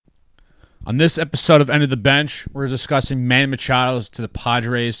On this episode of End of the Bench, we're discussing Manny Machado's to the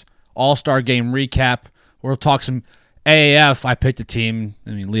Padres All-Star Game recap. We'll talk some AAF. I picked a team.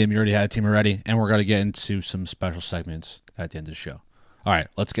 I mean, Liam, you already had a team already. And we're going to get into some special segments at the end of the show. All right,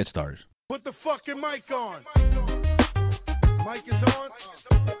 let's get started. Put the fucking mic on. Mic is on.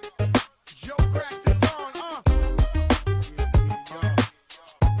 Joe cracked it on.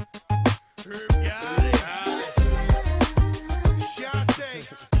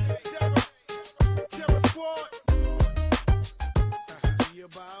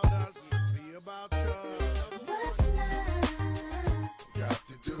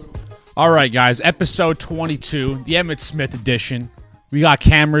 All right, guys, episode 22, the Emmitt Smith edition. We got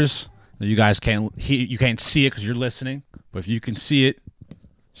cameras. You guys can't see it because you're listening, but if you can see it,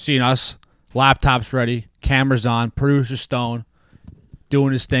 seeing us, laptops ready, cameras on, producer Stone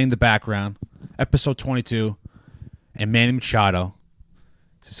doing his thing in the background. Episode 22, and Manny Machado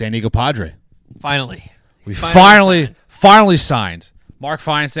to San Diego Padre. Finally. We finally signed. Mark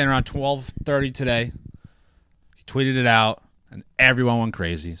Feinstein around 12:30 today. He tweeted it out, and everyone went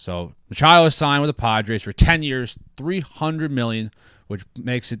crazy. So Machado is signed with the Padres for 10 years, $300 million, which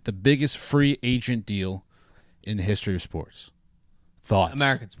makes it the biggest free agent deal in the history of sports. Thoughts?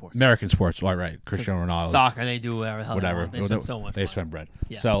 American sports. All right. Cristiano Ronaldo. Soccer, they do whatever the hell whatever. They spend so much They money. spend bread.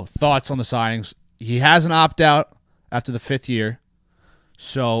 Yeah. So thoughts on the signings. He has an opt-out after the 5th year.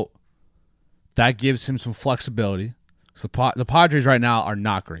 So that gives him some flexibility. So the Padres right now are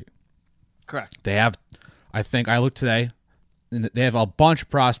not great. Correct. They have, I think, I looked today, and they have a bunch of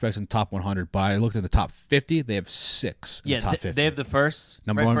prospects in the top 100, but I looked at the top 50. They have 6 in the top 50. They have the first.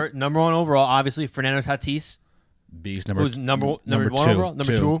 Number one overall, obviously, Fernando Tatis. Beast Who's number one two, overall?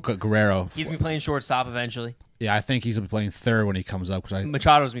 Number two. Guerrero. He's going to be playing shortstop eventually. Yeah, I think he's going to be playing third when he comes up. Machado's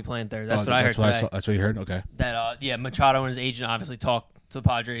going to be playing third. That's what I heard today. That's what you heard? Okay. That Machado and his agent obviously talked to the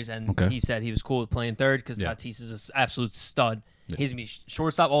Padres, and he said he was cool with playing third because Tatis is an absolute stud. Yeah. He's going to be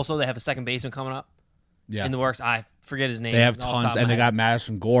shortstop. Also, they have a second baseman coming up in the works. I forget his name. They have tons, and they got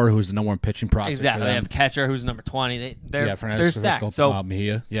Madison Gore, who's the number one pitching prospect. Exactly. They have catcher, who's number 20. They're stacked. So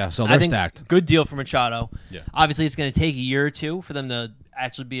Mejia. Yeah, so they're stacked. Good deal for Machado. Yeah. Obviously, it's going to take a year or two for them to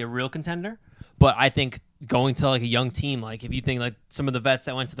actually be a real contender. But I think going to like a young team, like if you think like some of the vets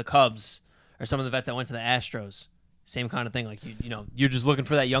that went to the Cubs or some of the vets that went to the Astros, same kind of thing. Like you're just looking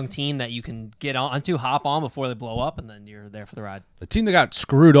for that young team that you can get onto, hop on before they blow up, and then you're there for the ride. The team that got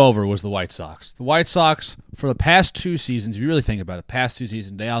screwed over was the White Sox. The White Sox, for the past 2 seasons, if you really think about it, past 2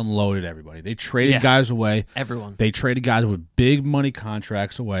 seasons, they unloaded everybody. They traded guys away. Everyone. They traded guys with big money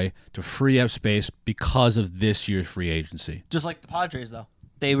contracts away to free up space because of this year's free agency. Just like the Padres, though.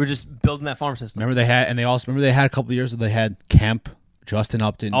 They were just building that farm system. Remember they had a couple of years that they had Kemp, Justin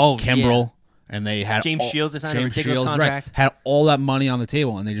Upton, Kimbrel. And they had James Shields. They signed a ridiculous contract. Right, had all that money on the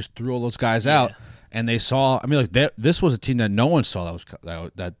table, and they just threw all those guys out. And they saw. I mean, like this was a team that no one saw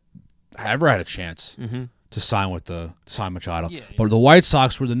that ever had a chance to sign Machado. Yeah. But the White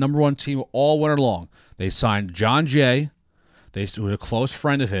Sox were the number one team all winter long. They signed John Jay. They was a close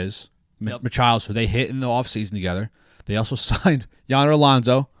friend of his, Machado's, who they hit in the offseason together. They also signed Yonder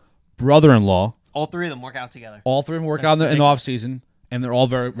Alonso, brother-in-law. All three of them work out together. All three of them work out in the offseason, and they're all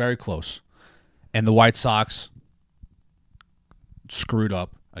very, very close. And the White Sox screwed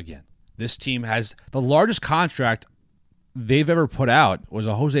up again. This team has the largest contract they've ever put out was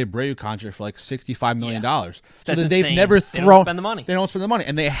a Jose Abreu contract for like $65 million. So that they've never thrown. They don't spend the money. They don't spend the money,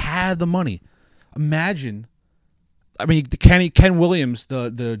 and they had the money. Imagine. I mean, Ken Williams,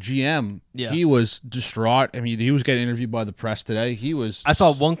 the GM, he was distraught. I mean, he was getting interviewed by the press today. He was. I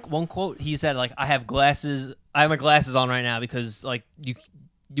saw one quote. He said, "Like I have my glasses on right now because like you."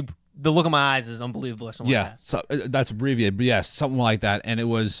 The look in my eyes is unbelievable or something like that. So that's abbreviated, but yes, something like that. And it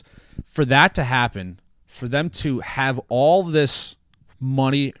was, for that to happen, for them to have all this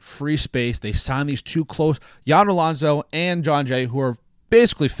money, free space, they signed these two close, Yonder Alonso and John Jay, who are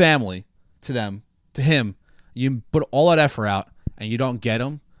basically family to him. You put all that effort out, and you don't get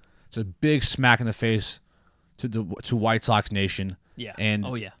them. It's a big smack in the face to White Sox Nation. Yeah.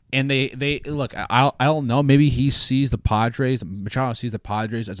 And they look. I don't know. Maybe he sees the Padres. Machado sees the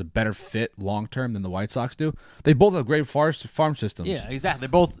Padres as a better fit long term than the White Sox do. They both have great farm systems. Yeah, exactly.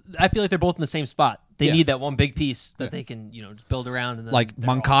 I feel like they're both in the same spot. They need that one big piece that they can just build around. And then like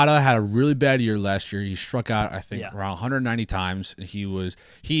Moncada had a really bad year last year. He struck out I think around 190 times. And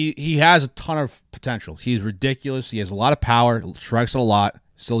he has a ton of potential. He's ridiculous. He has a lot of power. Strikes a lot.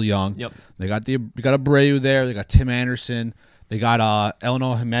 Still young. Yep. They got Abreu there. They got Tim Anderson. They got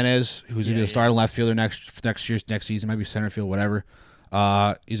Eleno Jimenez, who's going to be the starting left fielder next season, maybe center field, whatever.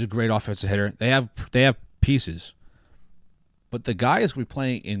 He's a great offensive hitter. They have pieces. But the guy is going to be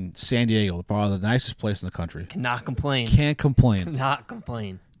playing in San Diego, probably the nicest place in the country. Cannot complain. Can't complain. Not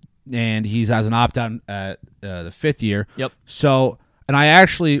complain. And he has an opt-out at the 5th year. Yep. So, and I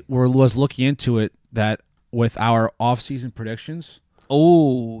actually was looking into it that with our off-season predictions.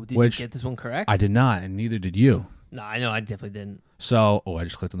 Oh, did you get this one correct? I did not, and neither did you. No, I know I definitely didn't. So, I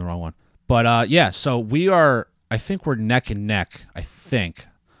just clicked on the wrong one. But, so we are, I think we're neck and neck, I think.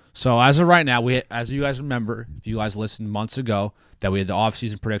 So, as of right now, as you guys remember, if you guys listened months ago, that we had the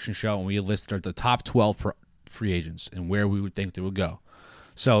off-season prediction show, and we listed the top 12 free agents and where we would think they would go.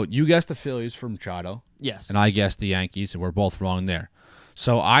 So, you guessed the Phillies for Machado. Yes. And I guessed the Yankees, and we're both wrong there.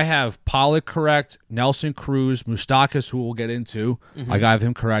 So, I have Pollock correct, Nelson Cruz, Moustakas, who we'll get into. I have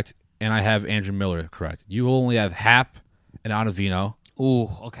him correct, and I have Andrew Miller correct. You only have Happ and Ottavino. Ooh,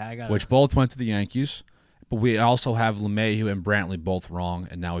 okay, I got it. Which both went to the Yankees. But we also have LeMahieu and Brantley both wrong,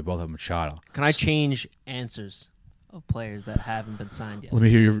 and now we both have Machado. Can I change answers of players that haven't been signed yet? Let me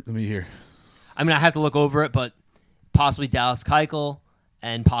hear. I mean, I have to look over it, but possibly Dallas Keuchel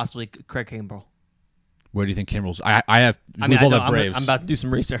and possibly Craig Kimbrell. Where do you think Kimbrell's? We both have Braves. I'm about to do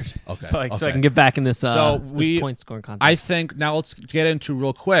some research, okay. so I can get back in this this point scoring contest. I think now let's get into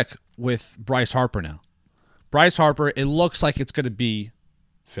real quick with Bryce Harper now. Bryce Harper, it looks like it's going to be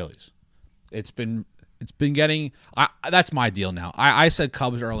Phillies. It's been getting. That's my deal now. I said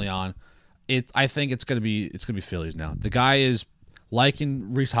Cubs early on. I think it's gonna be Phillies now. The guy is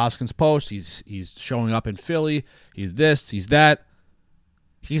liking Rhys Hoskins' posts. He's showing up in Philly. He's this. He's that.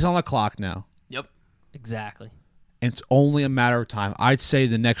 He's on the clock now. Yep, exactly. And it's only a matter of time. I'd say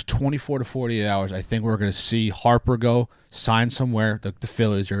the next 24 to 48 hours. I think we're gonna see Harper go sign somewhere. The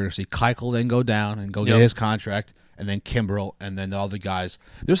Phillies. You're gonna see Keuchel then go down and go get his contract, and then Kimbrell, and then the other guys.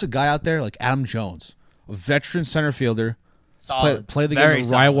 There's a guy out there like Adam Jones. A veteran center fielder, play the game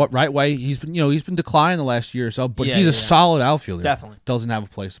the right way. He's been declining the last year or so, but he's a solid outfielder. Definitely doesn't have a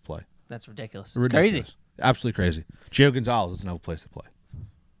place to play. That's ridiculous. It's crazy, absolutely crazy. Gio Gonzalez doesn't have a place to play.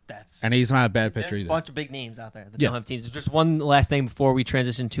 And he's not a bad pitcher either. A bunch of big names out there that don't have teams. There's just one last thing before we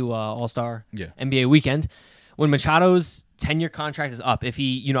transition to All-Star NBA weekend. When Machado's 10-year contract is up, if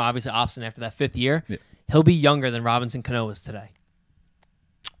he obviously opts in after that 5th year, he'll be younger than Robinson Cano is today.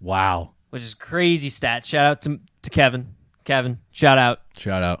 Wow. Which is crazy stat. Shout out to Kevin. Kevin, shout out.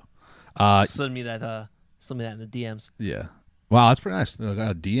 Slid me that in the DMs. Yeah. Wow, that's pretty nice.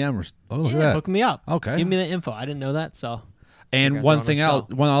 Got a DM look at that. Hook me up. Okay. Give me the info. I didn't know that. So. And one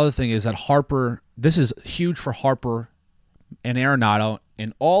other thing is that Harper. This is huge for Harper and Arenado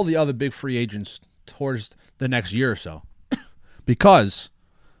and all the other big free agents towards the next year or so, because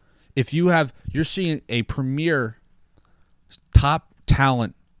if you're seeing a premier top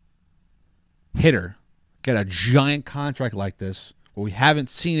talent hitter get a giant contract like this, where we haven't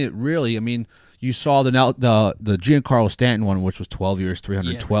seen it really. I mean, you saw the Giancarlo Stanton one, which was 12 years,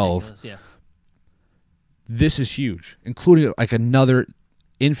 312. Yeah. This is huge, including like another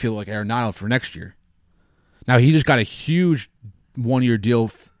infield like Arenado for next year. Now he just got a huge 1-year deal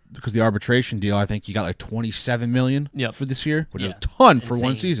because the arbitration deal. I think he got like $27 million for this year, which is a ton for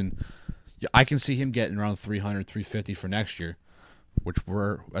one season. I can see him getting around 300, 350 for next year. Which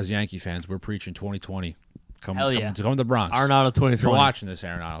as Yankee fans, we're preaching 2020. Come to the Bronx. Arenado 2020. If you're watching this,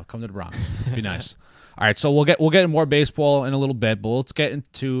 Arenado, come to the Bronx. Be nice. All right, so we'll get in more baseball in a little bit, but let's get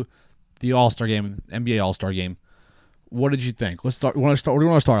into the All-Star game, NBA All-Star game. What did you think? Let's start. What do you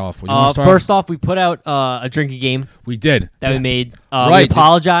want to start off with? First off, we put out a drinking game. We did We made. We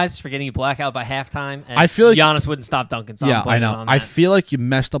apologize for getting you blackout by halftime. And I feel like Giannis wouldn't stop dunking. So I know. I feel like you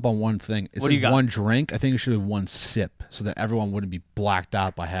messed up on one thing. It's what do you got? One drink. I think it should be one sip, so that everyone wouldn't be blacked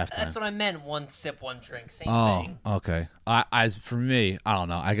out by halftime. That's what I meant. One sip, one drink. Same thing. Okay. For me, I don't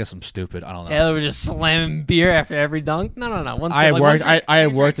know. I guess I'm stupid. I don't know. Taylor would just slam beer after every dunk. No. One sip, I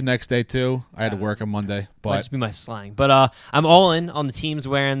had work the next day too. I had to work on Monday, but that'd just be my slang. But I'm all in on the teams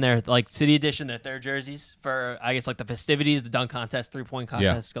wearing their like City Edition, their third jerseys for I guess like the festivities, the dunk contest, 3-point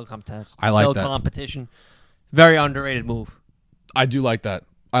contest, skill contest, I like skill that competition. Very underrated move. I do like that.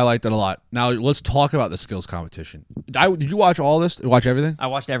 I like that a lot. Now let's talk about the skills competition. Did you watch all this? Watch everything? I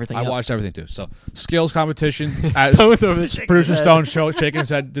watched everything. I watched everything too. So skills competition. Stone's over there Producer Stone shaking his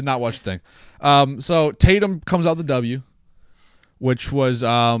head. Did not watch the thing. So Tatum comes out the W, which was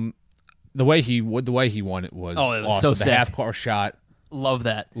the way he won it was it was awesome. So the sick. half-court shot. Love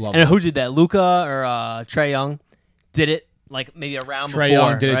that. Love and that. Who did that? Luka or Trae Young did it like maybe a round before. Trae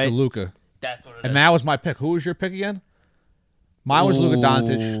Young did right? it to Luka. That's what it is. And that was my pick. Who was your pick again? Mine was Luka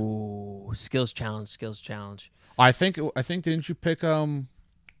Doncic. Ooh, skills challenge. I think didn't you pick Wow,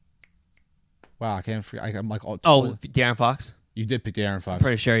 I can't forget. I'm like De'Aaron Fox. You did pick De'Aaron Fox.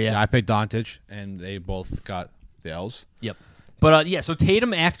 Pretty sure, yeah. I picked Doncic, and they both got the L's. Yep. But yeah, so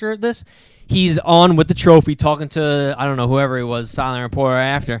Tatum after this, he's on with the trophy talking to, I don't know, whoever he was, silent reporter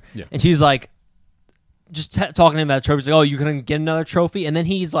after. Yeah. And she's like, just talking to him about the trophy. He's like, oh, you're going to get another trophy? And then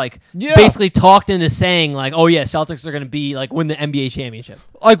he's like, basically talked into saying, like, oh, yeah, Celtics are going to be, like, win the NBA championship.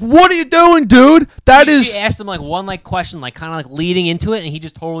 Like, what are you doing, dude? She asked him, like, one, like, question, like, kind of, like, leading into it, and he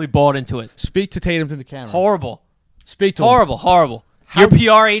just totally bought into it. Speak to Tatum to the camera. Horrible. Speak to him. Horrible. Your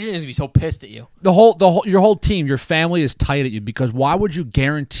PR agent is going to be so pissed at you. Your whole team, your family is tight at you because why would you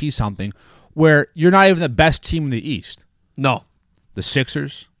guarantee something where you're not even the best team in the East? No. The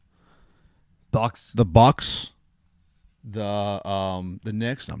Sixers. Bucks. The Bucks. The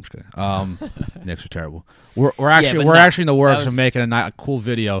Knicks. No, I'm just kidding. Knicks are terrible. We're actually in the works of making a cool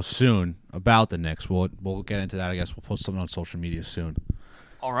video soon about the Knicks. We'll get into that. I guess we'll post something on social media soon.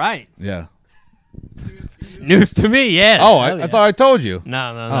 All right. Yeah. News to me. Yeah. Oh, I thought I told you.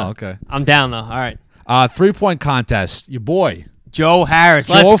 No. Oh, okay. I'm down though. All right. 3-point contest. Your boy. Joe Harris.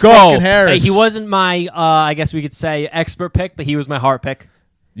 Let's go. Fucking Harris. Hey, he wasn't my, I guess we could say, expert pick, but he was my heart pick.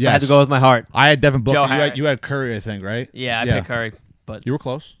 Yes. I had to go with my heart. I had Devin Booker. You had Curry, I think, right? Yeah, I picked Curry. But you were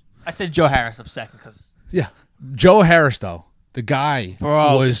close. I said Joe Harris up second because. Yeah. Joe Harris, though. The guy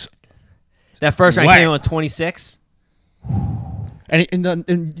was. That first round came in with 26.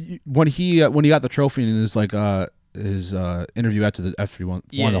 And when he got the trophy in his interview after he won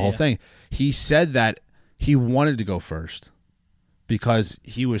the whole thing, he said that he wanted to go first because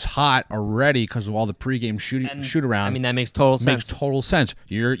he was hot already because of all the pregame shoot around. I mean, that makes total sense. Makes total sense.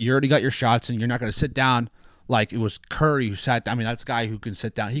 You already got your shots, and you're not going to sit down like it was Curry who sat down. I mean, that's a guy who can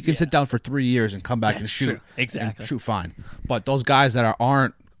sit down. He can sit down for 3 years and come back and shoot. True. Exactly. And shoot fine. But those guys that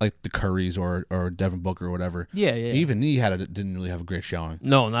aren't like the Currys or Devin Booker or whatever. Yeah. Even he didn't really have a great showing.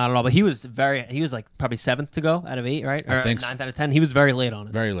 No, not at all. But he was like probably 7th to go out of 8, right? Or I think 9th out of 10. He was very late on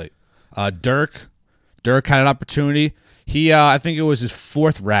it. Very late. Dirk had an opportunity. He I think it was his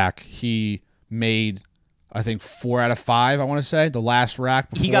 4th rack. He made I think 4 out of 5. I want to say the last rack.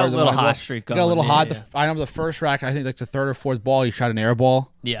 Before he got a little hot streak going. He got a little hot. Yeah. I remember the first rack. I think like the 3rd or 4th ball, he shot an air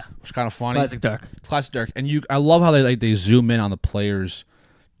ball. Yeah, which was kind of funny. Classic Dirk. And I love how they zoom in on the players'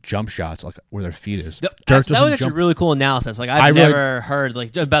 jump shots, like where their feet is. Dirk that was actually really cool analysis. Like I've never heard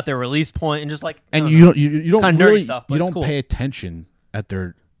like about their release point and just like. And you don't kind of really stuff, you don't cool. pay attention at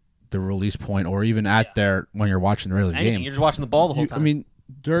their release point or even at when you're watching the regular game. You're just watching the ball the whole time. I mean,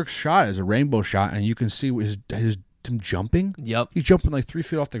 Dirk's shot is a rainbow shot, and you can see him jumping. Yep, he's jumping like 3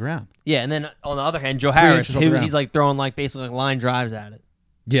 feet off the ground. Yeah, and then on the other hand, Joe Harris, he's like throwing like basically like line drives at it.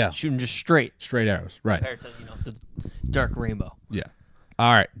 Yeah, shooting just straight arrows. Right. Compared to the Dirk rainbow. Yeah.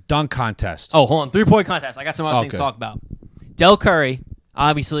 All right, dunk contest. Oh, hold on, 3-point contest. I got some other things to talk about. Del Curry,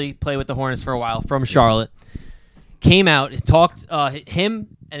 obviously played with the Hornets for a while from Charlotte. Came out, talked.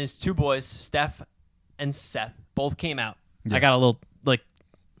 Him and his 2 boys, Steph and Seth, both came out. Yeah. I got a little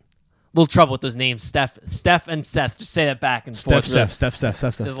trouble with those names, Steph and Seth. Just say that back and forth. Steph.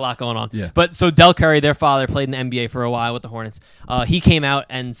 There's a lot going on. Yeah. But so Del Curry, their father, played in the NBA for a while with the Hornets. He came out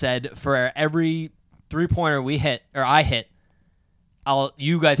and said, for every 3-pointer I hit,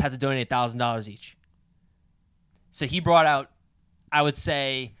 you guys have to donate $1,000 each. So he brought out, I would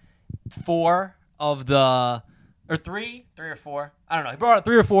say, 4 of the, or 3 or 4. I don't know. He brought out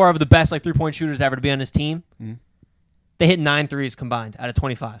 3 or 4 of the best 3-point shooters ever to be on his team. Mm-hmm. They hit 9 threes combined out of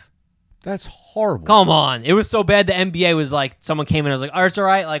 25. That's horrible. Come on. It was so bad the NBA was like, someone came in and was like, oh, it's all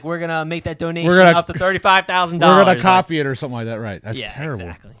right. Like, we're going to make that donation up to $35,000. We're going to copy it or something like that. Right. That's terrible.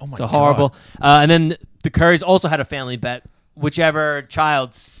 Exactly. Oh, my God. So horrible. And then the Currys also had a family bet. Whichever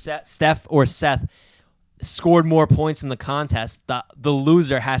child, Steph or Seth, scored more points in the contest, the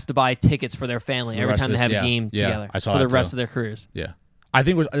loser has to buy tickets for their family every time they have a game together for the rest of their careers. Yeah. I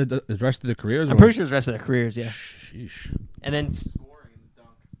think it was the rest of their careers? I'm pretty sure it was the rest of their careers, yeah. Sheesh. And then... Scoring in the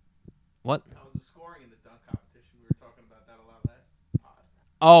dunk. What? That was the scoring in the dunk competition. We were talking about that a lot last pod.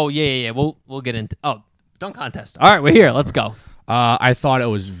 Oh, yeah. We'll get into... Oh, dunk contest. All right, we're here. Let's go. I thought it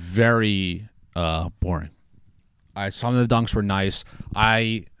was very boring. Some of the dunks were nice.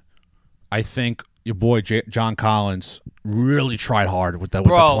 I think your boy John Collins really tried hard with the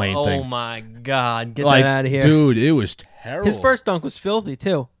plane thing. Oh my God, get that out of here, dude! It was terrible. His first dunk was filthy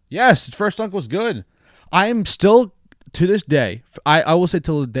too. Yes, his first dunk was good. I am still to this day. I will say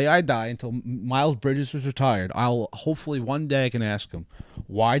till the day I die, until Miles Bridges was retired. I'll hopefully one day I can ask him,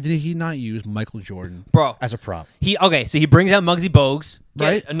 why did he not use Michael Jordan, as a prop? So he brings out Muggsy Bogues,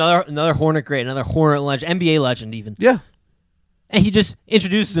 right? Another Hornet great, another Hornet legend, NBA legend even. Yeah. And he just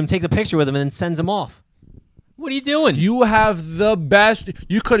introduces him, takes a picture with him, and then sends him off. What are you doing? You have the best.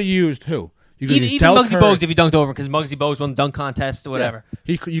 You could have used who? You could use Even Del Muggsy Curry. Bogues if he dunked over because Muggsy Bogues won the dunk contest or whatever.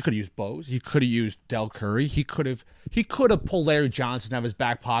 Yeah. You could use Bose. He could have used Del Curry. He could have pulled Larry Johnson out of his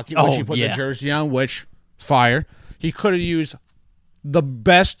back pocket, which he put the jersey on, which fire. He could have used the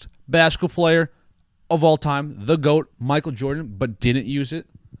best basketball player of all time, the GOAT, Michael Jordan, but didn't use it.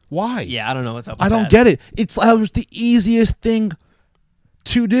 Why? Yeah, I don't know what's up with I don't that. get it. That was the easiest thing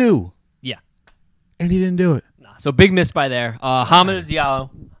to do, Yeah. and he didn't do it. Nah. So big miss by there. Hamidou Diallo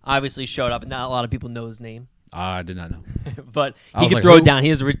obviously showed up, and not a lot of people know his name. I did not know. But I he was could like, throw who? it down.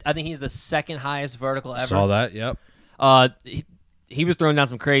 I think he's the second highest vertical ever. Saw that, yep. He was throwing down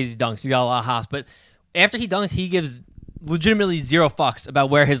some crazy dunks. He got a lot of hops. But after he dunks, he gives legitimately zero fucks about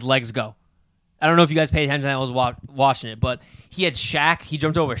where his legs go. I don't know if you guys paid attention when I was watching it, but he had Shaq. He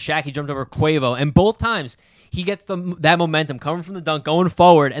jumped over Shaq. He jumped over Quavo. And both times, he gets that momentum coming from the dunk, going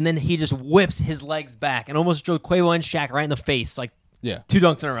forward, and then he just whips his legs back and almost drove Quavo and Shaq right in the face. Like, two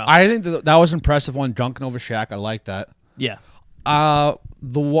dunks in a row. I think that was impressive one, dunking over Shaq. I like that. Yeah.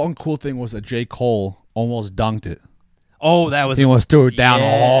 The one cool thing was that J. Cole almost dunked it. Oh, that was... He almost threw it down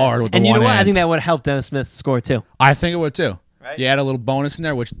hard with the one hand. And you know what? I think that would have helped Dennis Smith score, too. I think it would, too. Right? You had a little bonus in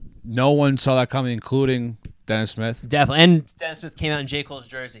there, which no one saw that coming, including Dennis Smith. Definitely. And Dennis Smith came out in J. Cole's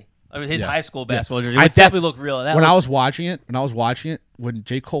jersey. His high school basketball jersey. I It definitely looked real. I was watching it, when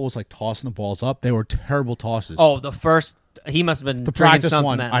J. Cole was like tossing the balls up, they were terrible tosses. Oh, the first... He must have been the drinking practice something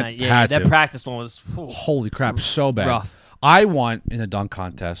one, that I night. Yeah, that practice one was... Holy crap, so bad. Rough. I won in the dunk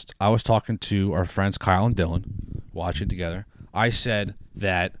contest. I was talking to our friends Kyle and Dylan, watching together. I said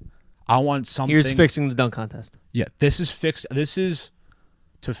that I want something... Here's fixing the dunk contest. Yeah, this is fixed. This is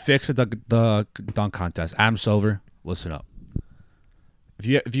to fix the dunk contest. Adam Silver, listen up.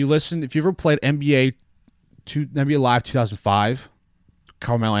 If you ever played NBA Live 2005,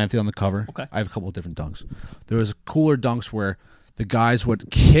 Carmelo Anthony on the cover. Okay. I have a couple of different dunks. There was cooler dunks where the guys would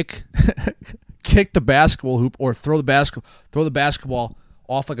kick the basketball hoop or throw the basketball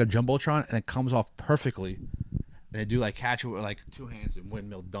off like a jumbotron, and it comes off perfectly. And they do like catch it with like two hands and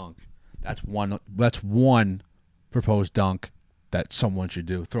windmill dunk. That's one proposed dunk that someone should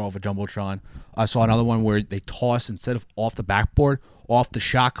do. Throw off a jumbotron. I saw another one where they toss instead of off the backboard, off the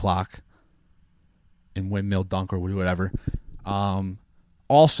shot clock, and windmill dunk or whatever.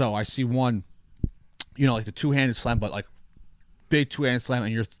 Also, I see one, like the two-handed slam, but like big two-handed slam,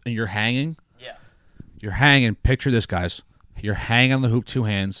 and you're hanging. Yeah. You're hanging. Picture this, guys. You're hanging on the hoop, two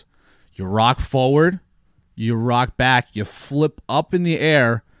hands. You rock forward. You rock back. You flip up in the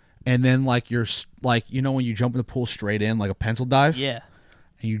air, and then when you jump in the pool straight in, like a pencil dive. Yeah.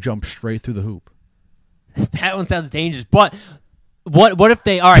 And you jump straight through the hoop. That one sounds dangerous, but what if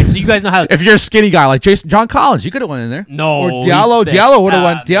they... All right, so you guys know how... If you're a skinny guy like John Collins, you could have went in there. No. Or Diallo would have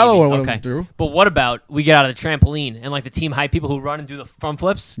went. Diallo would have okay. went through. But what about we get out of the trampoline and like the team hype people who run and do the front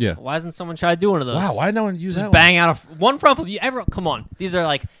flips? Yeah. Why doesn't someone try to do one of those? Wow, why did no one use Just that bang out one front flip. Come on. These are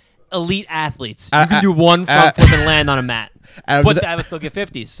like elite athletes. You can do one front flip and land on a mat. But I would still get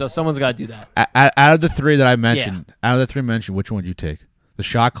 50s, so someone's got to do that. Out of the three that I mentioned, which one would you take? The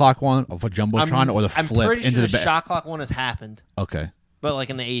shot clock one of a jumbotron or the flip I'm pretty into sure the back? shot clock one has happened. Okay. But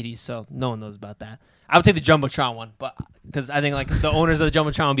like in the 80s, so no one knows about that. I would take the jumbotron one, but because I think like the owners of the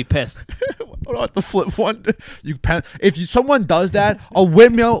jumbotron would be pissed. What about the flip one? Someone does that, a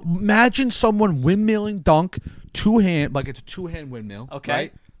windmill. Imagine someone windmilling dunk, two-hand, like it's a two-hand windmill. Okay.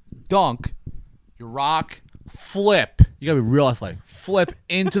 Right? Dunk, you rock, flip. You gotta be real athletic. Flip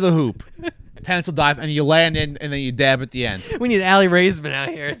into the hoop, pencil dive, and you land in, and then you dab at the end. We need Allie Raisman out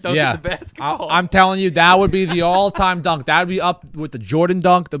here. Don't get the basketball. I'm telling you, that would be the all-time dunk. That would be up with the Jordan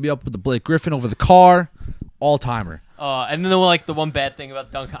dunk. That'd be up with the Blake Griffin over the car. All-timer. And then the one bad thing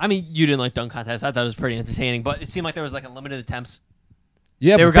about dunk. I mean, you didn't like dunk contests. I thought it was pretty entertaining, but it seemed like there was like a limited attempts.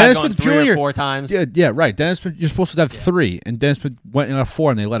 Yeah, they were Dennis going Smith 3 Jr. or 4 times. Yeah, right. Dennis Smith, you're supposed to have 3, and Dennis Smith went in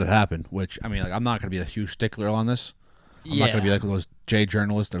 4, and they let it happen. Which I'm not going to be a huge stickler on this. I'm not going to be like those J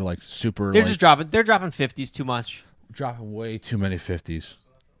journalists that are like super. They're just dropping. They're dropping 50s too much. Dropping way too many 50s.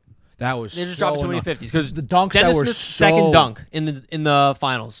 That was. They're just dropping too many 50s because the dunks Dennis that were Smith's second dunk in the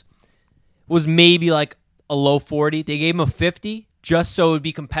finals was maybe like a low 40. They gave him a 50 just so it would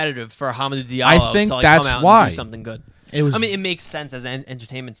be competitive for Hamidou Diallo. I think to, like, that's come out why and do something good. It makes sense as an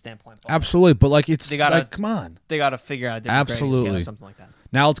entertainment standpoint. Absolutely, but like they gotta, come on. They got to figure out a different grading scale or something like that.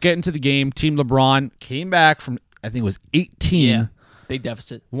 Now let's get into the game. Team LeBron came back from, I think it was 18. Yeah, big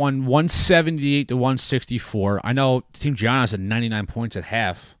deficit. Won 178 to 164. I know Team Giannis had 99 points at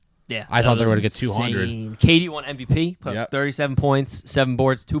half. Yeah, I thought they were going to get 200. KD won MVP, put up 37 points, 7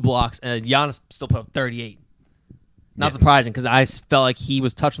 boards, 2 blocks, and Giannis still put up 38. Not surprising because I felt like he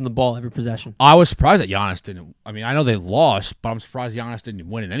was touching the ball every possession. I was surprised that Giannis didn't. I mean, I know they lost, but I'm surprised Giannis didn't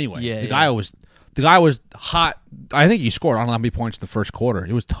win it anyway. Yeah, the guy was hot. I think he scored. I don't know how many points in the first quarter.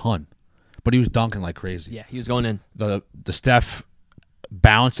 It was a ton, but he was dunking like crazy. Yeah, he was going in. The Steph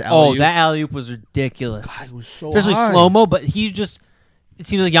bounce alley-oop. Oh, that alley-oop was ridiculous. God, it was so especially high. slow-mo, but it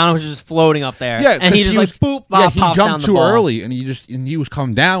seemed like Giannis was just floating up there. Yeah, and he just boop, he pops down jumped the too ball. early, and he was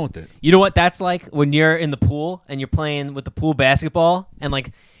coming down with it. You know what that's like when you're in the pool and you're playing with the pool basketball and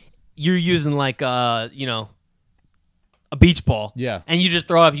like you're using like a beach ball. Yeah. And you just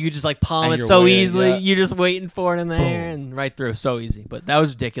throw up, you just like palm And it you're so waiting, easily. yeah. You're just waiting for it in there and right through. So easy. But that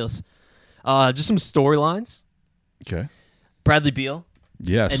was ridiculous. Just some storylines. Okay. Bradley Beal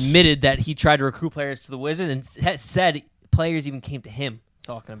Yes. admitted that he tried to recruit players to the Wizards and said players even came to him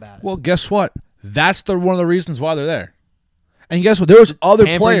talking about it. Well, guess what? That's one of the reasons why they're there. And guess what? There was other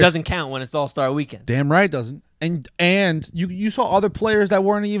Tampering players. doesn't count when it's All-Star Weekend. Damn right it doesn't. And you saw other players that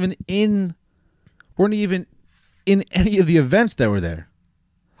weren't even in any of the events that were there.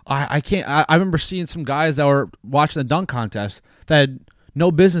 I remember seeing some guys that were watching the dunk contest that had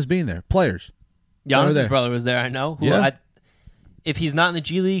no business being there. Players. Giannis' there. brother was there, I know. Yeah. If he's not in the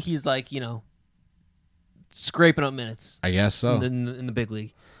G League, he's like, scraping up minutes I guess so. in the big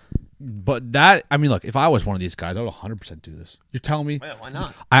league. But that, I mean, look, if I was one of these guys, I would 100% do this. You're telling me? Yeah, why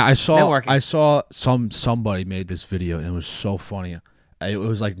not? I saw Networking. somebody made this video and it was so funny. It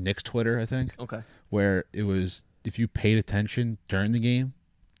was like Nick's Twitter, I think. Okay. Where it was if you paid attention during the game.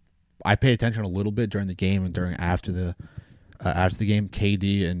 I paid attention a little bit during the game and after the game.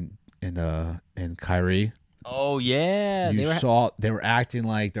 KD and Kyrie. Oh yeah, They were acting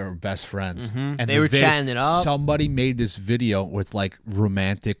like they were best friends, Mhm. and They were chatting it up. Somebody made this video with like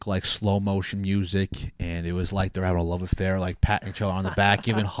romantic, like slow motion music, and it was like they're having a love affair, like patting each other on the back,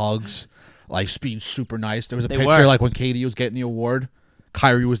 giving hugs, like being super nice. There was a picture were. like when KD was getting the award,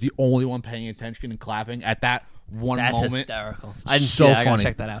 Kyrie was the only one paying attention and clapping at that one That's moment. hysterical. I didn't So see that. I gotta funny.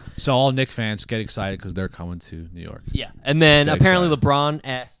 check that out. So all Knicks fans get excited because they're coming to New York. Yeah, and then Get apparently excited. LeBron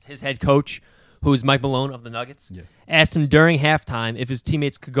asked his head coach, who's Mike Malone of the Nuggets, Yeah. asked him during halftime if his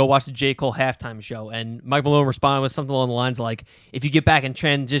teammates could go watch the J. Cole halftime show. And Mike Malone responded with something along the lines like, if you get back in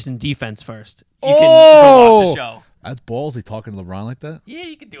transition defense first, you can go watch the show. That's ballsy talking to LeBron like that. Yeah,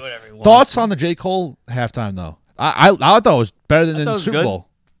 you can do whatever you want. Thoughts on the J. Cole halftime though? I thought it was better than I thought the it was Super good. Bowl.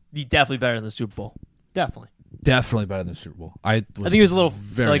 He's definitely better than the Super Bowl. Definitely. Definitely better than the Super Bowl. I think it was a little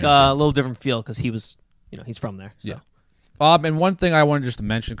very a little different feel because he was, he's from there. So. Yeah. And one thing I wanted just to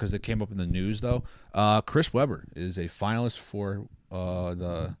mention because it came up in the news though, Chris Webber is a finalist for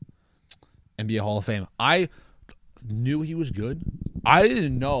the NBA Hall of Fame. I knew he was good. I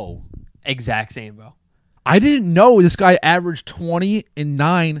didn't know. Exact same, bro. I didn't know this guy averaged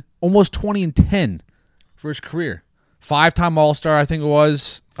 20-9, almost 20-10 for his career. 5-time All-Star, I think it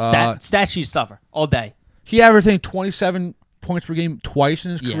was. Stat sheet stuffer all day. He averaged, I think, 27 points per game twice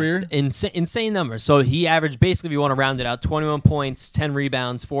in his career. Insane numbers. So he averaged, basically, if you want to round it out, 21 points, 10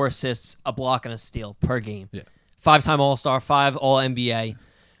 rebounds, 4 assists, a block, and a steal per game. Yeah. 5-time All-Star, 5 All-NBA.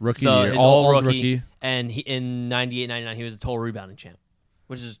 Rookie of the year. His All rookie. And in 98-99, he was a total rebounding champ,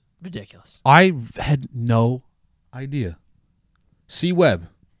 which is ridiculous. I had no idea. C. Webb.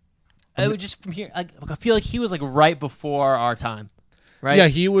 It was just from here. I feel like he was like right before our time, right? Yeah,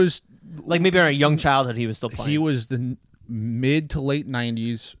 he was like maybe in our young childhood, he was still playing. He was the mid to late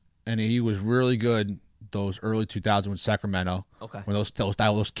 90s, and he was really good those early 2000s with Sacramento. Okay. When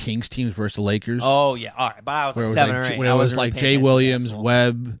those Kings teams versus the Lakers. Oh yeah, all right. But I was like 7 or 8. When it was like Jay Williams,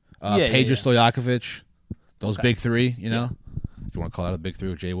 Webb, Peja Stojakovic, those big three. You know, if you want to call that a big three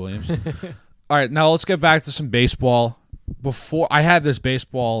with Jay Williams. All right, now let's get back to some baseball. Before I had this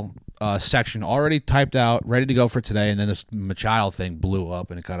baseball section already typed out, ready to go for today, and then this Machado thing blew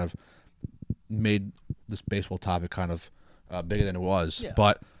up, and it kind of made this baseball topic kind of bigger than it was. Yeah.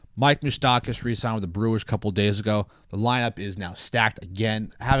 But Mike Moustakas re-signed with the Brewers a couple of days ago. The lineup is now stacked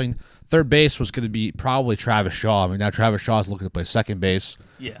again. Having third base was going to be probably Travis Shaw. I mean, now Travis Shaw is looking to play second base.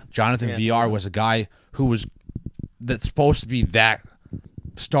 Yeah. Jonathan VR was a guy that's supposed to be that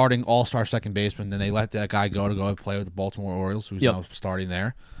starting all-star second baseman. Then they let that guy go to play with the Baltimore Orioles, who's now starting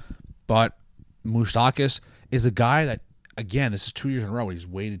there. But Moustakas is a guy that, again, this is 2 years in a row. He's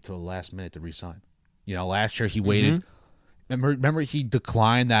waited till the last minute to re-sign. Last year he waited. Remember he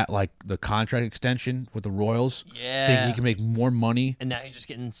declined that the contract extension with the Royals. Yeah, thinking he can make more money. And now he's just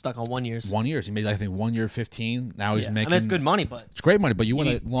getting stuck on 1 year. 1 year. He made 1 year 15. Now he's making. I mean, it's good money, but it's great money. But you want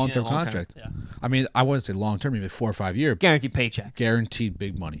a need long-term contract. Yeah. I mean, I wouldn't say long-term. Maybe 4 or 5 year. Guaranteed paycheck. Guaranteed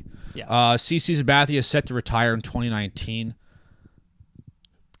big money. Yeah. CC Sabathia is set to retire in 2019.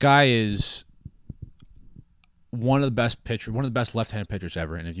 Guy is. one of the best left-handed pitchers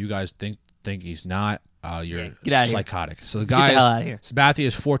ever. And if you guys think he's not, you're get outta here. psychotic. So the Get guy the hell outta here. Sabathia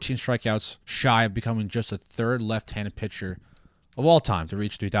is 14 strikeouts shy of becoming just the third left-handed pitcher of all time to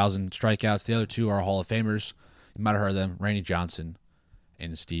reach 3,000 strikeouts. The other two are Hall of Famers. You might have heard of them, Randy Johnson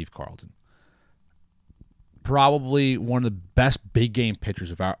and Steve Carlton. Probably one of the best big game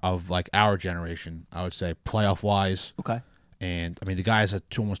pitchers of our generation, I would say, playoff wise. Okay. And I mean, the guy has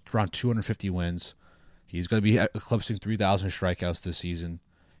almost around 250 wins. He's going to be eclipsing 3,000 strikeouts this season.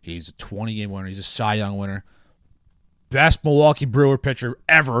 He's a 20-game winner. He's a Cy Young winner. Best Milwaukee Brewer pitcher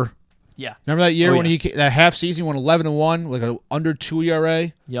ever. Yeah. Remember that year when that half season went 11-1, like an under 2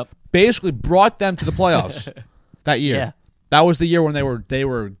 ERA. Yep. Basically brought them to the playoffs that year. Yeah. That was the year when they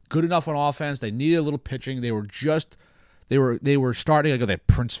were good enough on offense. They needed a little pitching. They were starting. They had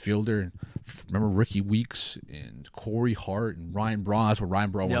Prince Fielder. And remember Ricky Weeks and Corey Hart and Ryan Braun. That's what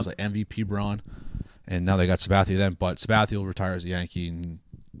Ryan Braun was, like MVP Braun. And now they got Sabathia then. But Sabathia will retire as a Yankee. And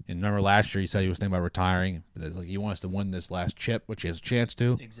remember last year he said he was thinking about retiring. Like he wants to win this last chip, which he has a chance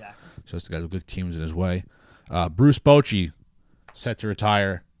to. Exactly. So he's got good teams in his way. Bruce Bochy set to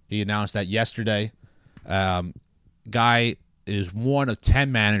retire. He announced that yesterday. Guy is one of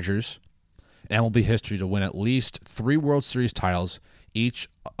 10 managers in MLB history to win at least 3 World Series titles. Each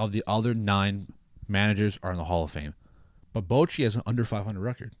of the other 9 managers are in the Hall of Fame. But Bochy has an under 500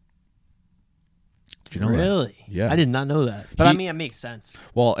 record. Did you know that? Really? Yeah. I did not know that. But I mean, it makes sense.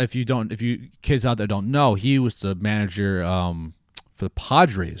 Well, if you kids out there don't know, he was the manager for the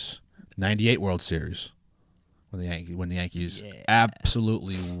Padres 98 World Series when the Yankees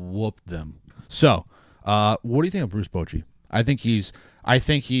absolutely whooped them. So, what do you think of Bruce Bochy? I think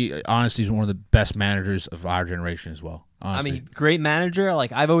he honestly is one of the best managers of our generation as well. Honestly. I mean, great manager.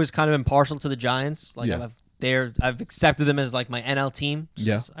 Like I've always kind of been partial to the Giants. Like I've accepted them as like my NL team.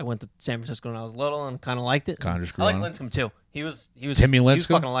 I went to San Francisco when I was little and kind of liked it. Kind of just I like Lincecum too. He was Timmy Lincecum? He was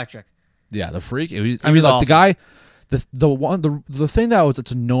fucking electric. Yeah, the freak. He was awesome. The guy. The thing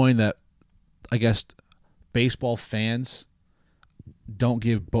that's annoying that I guess baseball fans don't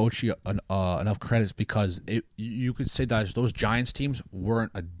give Bochy enough credit because you could say that those Giants teams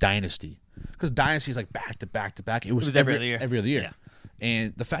weren't a dynasty because dynasties like back to back to back. It was every other year. Every other year. Yeah.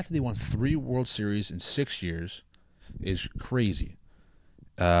 And the fact that they won 3 World Series in 6 years is crazy.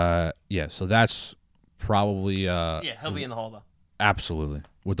 So that's probably he'll be in the Hall though. Absolutely.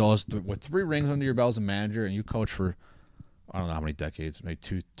 With 3 rings under your belt as a manager and you coach for I don't know how many decades, maybe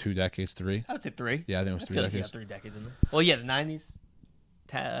two decades, 3. I would say 3. Yeah, I think it was 3 decades. Like 3 decades in there. Well, yeah, the 90s,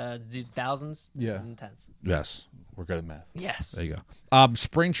 2000s, and 10s. Yes, we're good at math. Yes. There you go.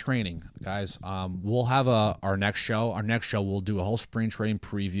 Spring training, guys. We'll have our next show. Our next show, we'll do a whole spring training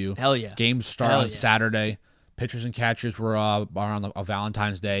preview. Hell yeah. Games start on Saturday. Pitchers and catchers were on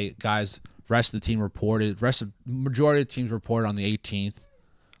Valentine's Day. Guys, rest of the team reported. Majority of the teams reported on the 18th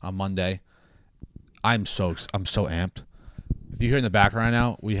on Monday. I'm so amped. If you hear in the background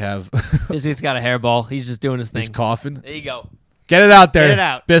now, we have Biscuit's got a hairball. He's just doing his thing. He's coughing. There you go. Get it out there. Get it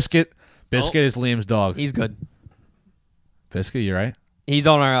out. Biscuit is Liam's dog. He's good. Biscuit, you right? He's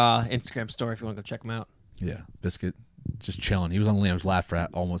on our Instagram story if you want to go check him out. Yeah, Biscuit just chilling. He was on Liam's lap for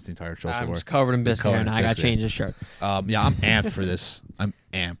almost the entire show. I'm just covered in Biscuit hair now. I got to change his shirt. I'm amped for this. I'm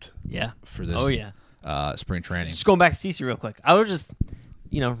amped. Yeah. For this. Oh, yeah. Spring training. Just going back to CeCe real quick. I was just,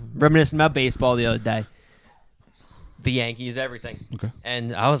 reminiscing about baseball the other day. The Yankees, everything. Okay.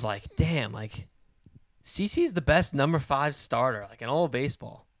 And I was like, damn, CeCe's the best number 5 starter, in all of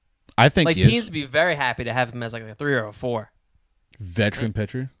baseball. I think teams would be very happy to have him as a 3 or a 4. Veteran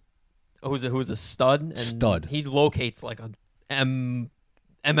pitcher. Who's a stud. And stud. He locates a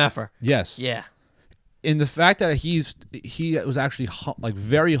MFer. Yes. Yeah. In the fact that he was actually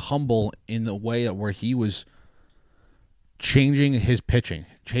very humble in the way where he was changing his pitching,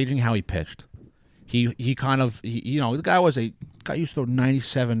 changing how he pitched. He the guy used to throw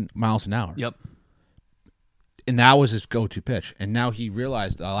 97 miles an hour. Yep. And that was his go-to pitch. And now he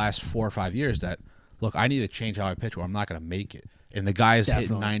realized the last 4 or 5 years that, look, I need to change how I pitch or I'm not going to make it. And the guy is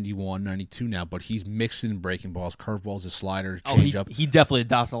hitting 91, 92 now, but he's mixing breaking balls, curveballs, his sliders, changeup. He definitely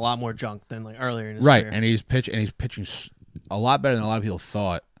adopted a lot more junk than earlier in his career. Right, and he's pitching a lot better than a lot of people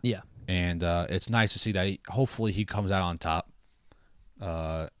thought. Yeah. And it's nice to see that hopefully he comes out on top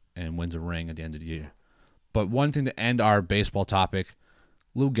and wins a ring at the end of the year. But one thing to end our baseball topic,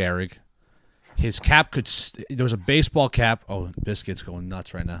 Lou Gehrig, his cap there was a baseball cap. Oh, Biscuit's going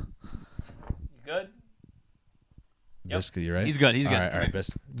nuts right now. You good? Biscuit, you right? He's good. All right,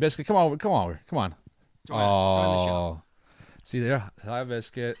 Biscuit, come over. Come on. Join the show. See there, hi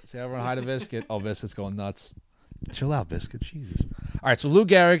Biscuit. See everyone, hi to Biscuit. Oh, Biscuit's going nuts. Chill out, Biscuit. Jesus. All right, so Lou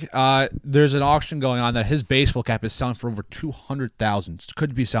Gehrig, there's an auction going on that his baseball cap is selling for over $200,000. It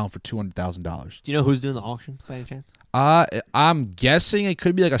could be selling for $200,000. Do you know who's doing the auction by any chance? I'm guessing it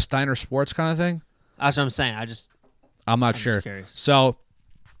could be like a Steiner Sports kind of thing. That's what I'm saying. I'm not just sure. curious. So,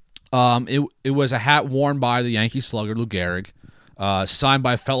 it was a hat worn by the Yankee slugger Lou Gehrig, signed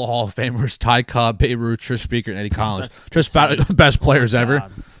by fellow Hall of Famers Ty Cobb, Babe Ruth, Tris Speaker, and Eddie Collins. Just about the best players ever.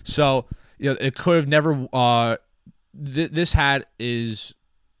 God. So, it could have never. This hat is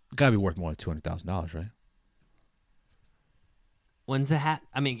gotta be worth more than $200,000, right? When's the hat?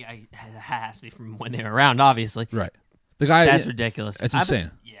 I mean, the hat has to be from when they were around, obviously. Right. The guy. That's ridiculous. It's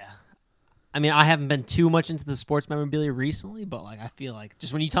insane. Yeah. I mean, I haven't been too much into the sports memorabilia recently, but I feel like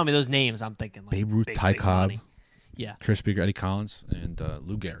just when you tell me those names, I'm thinking Babe Ruth, Ty Cobb, money. Yeah, Tris Speaker, Eddie Collins, and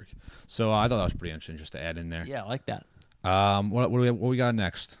Lou Gehrig. So I thought that was pretty interesting just to add in there. Yeah, I like that. What do we got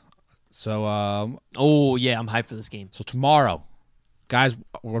next? So I'm hyped for this game. So tomorrow, guys,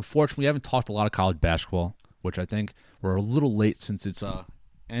 unfortunately, we haven't talked a lot of college basketball, which I think we're a little late since it's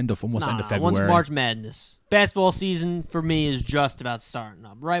end of February. Once March Madness. Basketball season for me is just about starting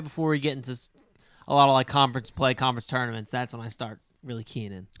up. Right before we get into a lot of conference play, conference tournaments, that's when I start really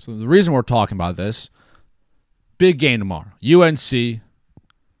keying in. So the reason we're talking about this, big game tomorrow. UNC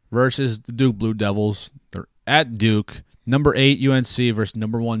versus the Duke Blue Devils. They're at Duke. Number 8 UNC versus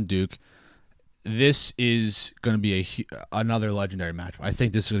number 1 Duke. This is going to be another legendary match. I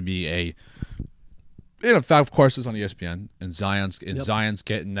think this is going to be in fact, of course, it's on ESPN, and Zion's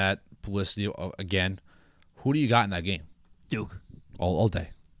getting that publicity again. Who do you got in that game? Duke. All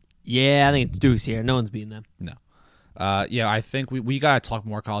day. Yeah, I think it's Duke's here. No one's beating them. No. I think we got to talk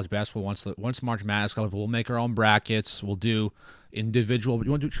more college basketball once March Madness comes. We'll make our own brackets. We'll do individual.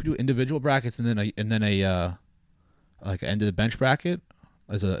 Should we do individual brackets and then a like an end of the bench bracket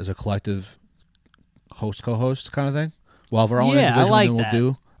as a collective host co-host kind of thing. We'll have our own individual, I like and then that.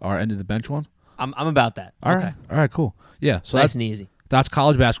 we'll do our end of the bench one. I'm about that. All okay. right, cool. Yeah, so nice and easy. That's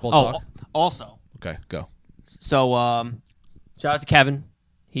college basketball talk. Also. Okay, go. So, shout out to Kevin.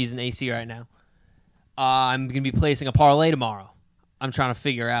 He's an AC right now. I'm going to be placing a parlay tomorrow. I'm trying to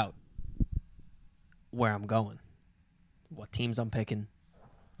figure out where I'm going, what teams I'm picking.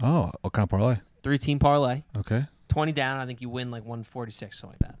 Oh, what kind of parlay? 3-team parlay. Okay. 20 down. I think you win 146,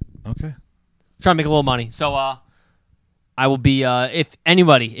 something like that. Okay. Trying to make a little money. So, I will be if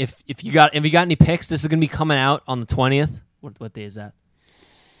you got any picks, this is gonna be coming out on the 20th. What day is that?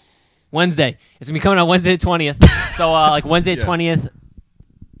 Wednesday. It's gonna be coming out Wednesday the 20th. So Wednesday 20th.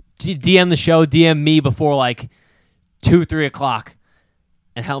 DM the show, DM me before 2-3 o'clock,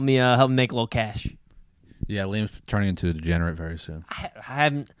 and help me make a little cash. Yeah, Liam's turning into a degenerate very soon.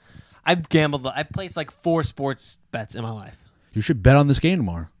 I've gambled. I placed 4 sports bets in my life. You should bet on this game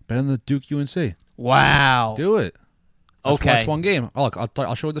tomorrow. Bet on the Duke UNC. Wow. Do it. Okay. That's one game. Oh, look,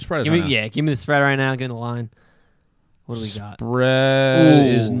 I'll show you what the spread is. Give me the spread right now. Give me the line. What do we got? Spread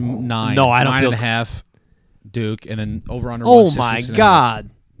is 9. No, I don't 9.5 Duke, and then over under. Oh my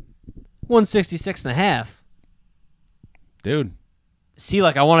God, 166.5. Dude. See,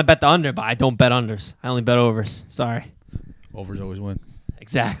 I want to bet the under, but I don't bet unders. I only bet overs. Sorry. Overs always win.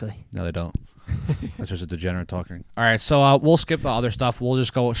 Exactly. No, they don't. That's just a degenerate talking. All right, so we'll skip the other stuff. We'll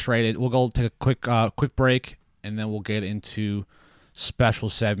just go straight in. We'll go take a quick break, and then we'll get into special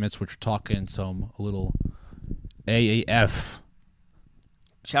segments, which we're talking a little AAF.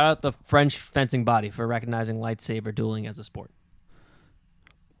 Shout out the French fencing body for recognizing lightsaber dueling as a sport.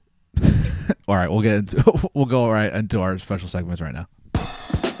 All right, we'll go right into our special segments right now.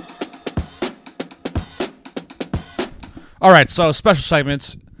 All right, so special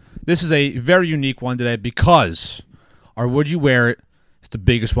segments. This is a very unique one today because our Would You Wear It is the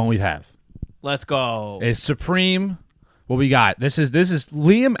biggest one we have. Let's go. It's Supreme. What we got? This is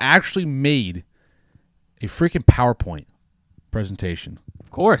Liam actually made a freaking PowerPoint presentation.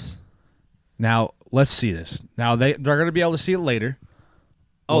 Of course. Now let's see this. Now they're going to be able to see it later.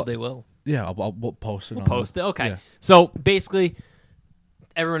 Oh, they will. Yeah, we'll post it. We'll post it. Okay. Yeah. So basically,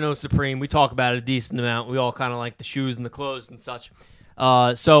 everyone knows Supreme. We talk about it a decent amount. We all kind of like the shoes and the clothes and such.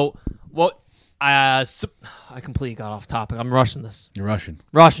 So what? I completely got off topic. I'm rushing this. You're Russian.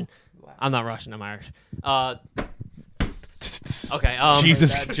 Russian. I'm not Russian. I'm Irish. Okay.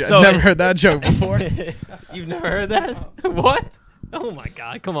 Jesus, so, never heard that joke before. You've never heard that? What? Oh my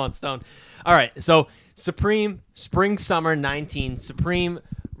God! Come on, Stone. All right. So Supreme Spring Summer 19. Supreme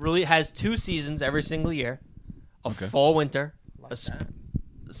really has 2 seasons every single year: a fall winter, a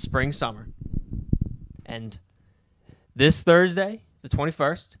spring summer. And this Thursday, the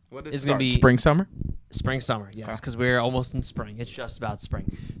 21st, What is going to be spring summer. Spring, summer, yes, because we're almost in spring. It's just about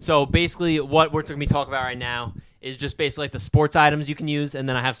spring. So basically, what we're going to be talking about right now is just basically like the sports items you can use, and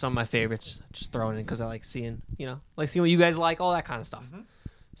then I have some of my favorites. Just throw it in because I like seeing, like seeing what you guys like, all that kind of stuff. Mm-hmm.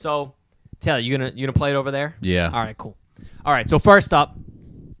 So, Taylor, you gonna play it over there? Yeah. All right, cool. All right, so first up,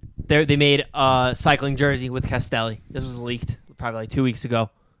 they made a cycling jersey with Castelli. This was leaked probably like 2 weeks ago.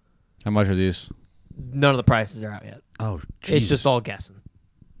 How much are these? None of the prices are out yet. Oh, Jesus. It's just all guessing.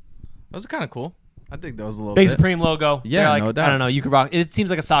 Those are kind of cool. I think that was a little Big bit. Supreme logo. Yeah, like, no doubt. I don't know. You could rock. It seems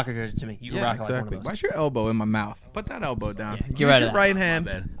like a soccer jersey to me. You could Yeah, rock it exactly. like one of those. Why's your elbow in my mouth? Put that elbow down. Yeah, get Use rid of your that. right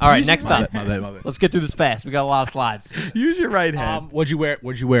hand. All right, Use next your- up. My bad. Let's get through this fast. We got a lot of slides. Use your right hand. What'd you wear?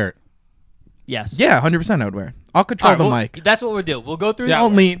 It? Yes. Yeah, 100% I would wear it. I'll control the mic. That's what we'll do. We'll go through.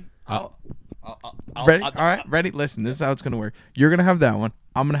 Don't lean. Ready? I'll- All right, ready? Listen, this is how it's going to work. You're going to have that one.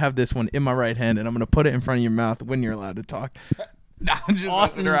 I'm going to have this one in my right hand, and I'm going to put it in front of your mouth when you're allowed to talk. No, I'm just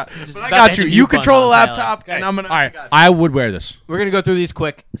Austin's messing around. just But I about got to you. hit You you control the buttons on laptop, Tyler. and I'm going to... All right, I would wear this. We're gonna go through these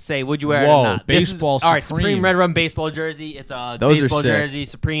quick. Say, would you wear it Whoa, or not? This is- baseball All right, Supreme. Supreme Red Rum baseball jersey. It's a Those are baseball sick. jersey.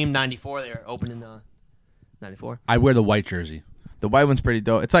 Supreme '94. They're opening 94. I wear the white jersey. The white one's pretty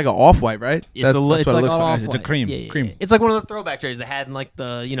dope. It's like an off-white, right? It's That's it's what it like looks all like. off-white. It's a cream. Yeah, yeah, Cream. yeah. It's like one of the throwback jerseys they had in like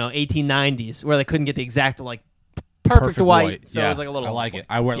the 1890s where they couldn't get the exact like perfect white. So yeah, it was like a little. I like off-white. it.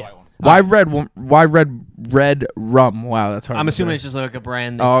 I wear the Yeah. white one. Why red rum? Wow, that's hard. I'm to assuming say. it's just like a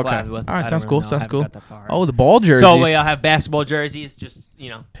brand. They Oh, okay. collabed with. All right, I sounds don't cool. really know. I Sounds haven't cool. got that far. Oh, the ball jerseys. So I'll have basketball jerseys, just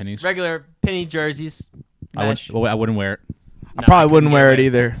Pennies. regular penny jerseys. I Mesh. wouldn't wear it. I probably wouldn't couldn't wear get it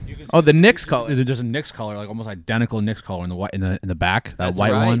either. Oh, the Knicks color. There's a Knicks color, like almost identical Knicks color in the white in the back. That That's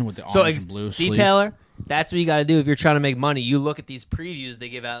white right. one with the orange and blue see, sleeve. Taylor, that's what you got to do if you're trying to make money. You look at these previews they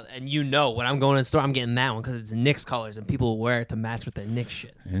give out, and when I'm going to the store, I'm getting that one because it's Knicks colors, and people will wear it to match with their Knicks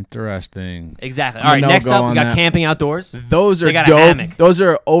shit. Interesting. Exactly. I'm All a right, next no-go up, we on got that. camping outdoors. Those are They got a dope. hammock. Those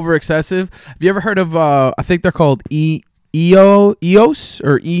are over excessive. Have you ever heard of? I think they're called EOS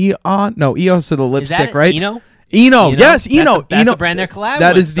or Eon. No, EOS is the Is lipstick, that it? right? Eno? Eno, yes, That's Eno. the Eno. brand they're collabing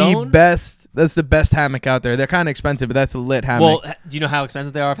That with, is the Stone. best. That's the best hammock out there. They're kind of expensive, but that's a lit hammock. Well, do you know how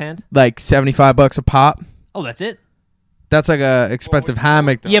expensive they are offhand? Like $75 a pop. Oh, that's it. That's like a expensive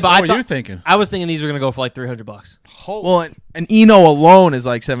hammock. Though. Yeah, but What I were thought you thinking? I was thinking these were gonna go for like $300. Well, an Eno alone is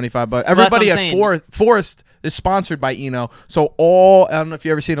like $75. that's what Everybody I'm at saying. Forest is sponsored by Eno. So I don't know if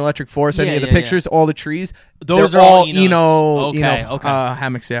you ever seen Electric Forest. Any Yeah, of the yeah, pictures, all the trees, Those they're are all all Enos. Eno. Okay, Eno, okay.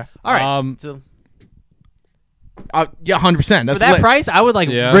 hammocks. Yeah. All right. So Yeah, 100%. That's for that lit. price, I would like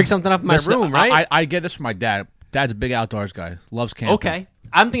Yeah. rig something up in my That's the- room, right? I get this from my dad. Dad's a big outdoors guy. Loves camping. Okay.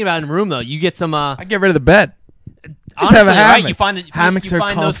 I'm thinking about it in the room though. You get some. I get rid of the bed. Honestly, have a right? hammock. You find it. Hammocks you are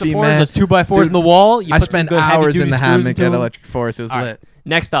find those comfy, supporters, man. those 2x4s Dude, in the wall. You I put some spent good hours in heavy-duty the screws hammock into at them. Electric Forest. It was All right. lit.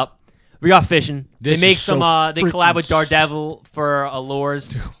 Next up, we got fishing. This they make is so some. They collab with freaking Daredevil for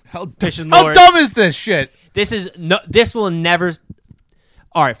lures. Fishing How lures. dumb is this shit? This is no. This will never.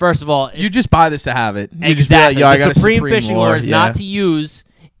 All right. First of all, You just buy this to have it. You exactly. just be like, yo, I got the a Supreme fishing lure. lures Yeah. not to use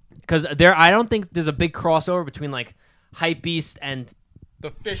because there. I don't think there's a big crossover between like Hype Beast and The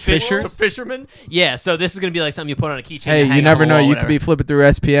Fisher, fisherman. Yeah, so this is gonna be like something you put on a keychain. Hey, to hang you on never the know. wall, You whatever. could be flipping through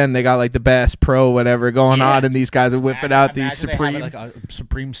SPN. They got like the Bass Pro, whatever, going Yeah. on, and these guys are whipping out these Supreme. like a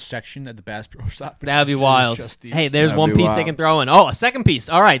Supreme section at the Bass Pro Shop. That would be It's wild. just these. Hey, there's That'd one be piece they wild. can throw in. Oh, a second piece.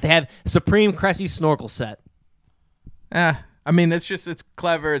 All right, they have Supreme Cressy snorkel set. I mean, it's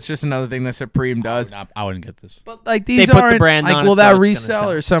clever. It's just another thing that Supreme does. I wouldn't get this. But like these put the aren't brand like, on will it, that so it's gonna resell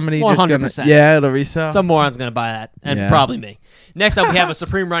sell. or somebody just 100%. gonna? Yeah, it'll resell. Some moron's gonna buy that, and Yeah. probably me. Next up, we have a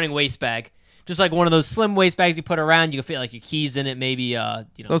Supreme running waist bag. Just like one of those slim waist bags you put around, you can fit like your keys in it, maybe So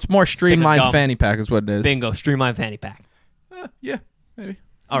it's more stick of streamlined gum. fanny pack, is what it is. Bingo, streamlined fanny pack. Yeah, maybe.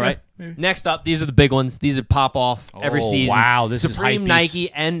 All right. maybe. Next up, these are the big ones. These are pop off every Oh, season. wow, this is Supreme, hypebeast.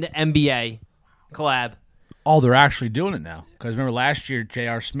 Nike, and NBA collab. Oh, they're actually doing it now. Because remember last year,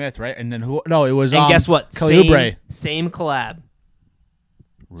 J.R. Smith, right? And then who? No, it was. And guess what? Kelly Oubre. Same collab.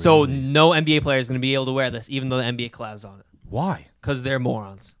 So no NBA player is going to be able to wear this, even though the NBA collab's on it, Why? because they're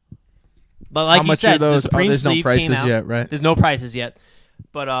morons. But like How you much said, are those? the Supreme there's no sleeve prices came out. yet, right? There's no prices yet,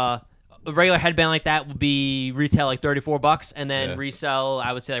 but a regular headband like that would be retail like $34, and then Yeah. resell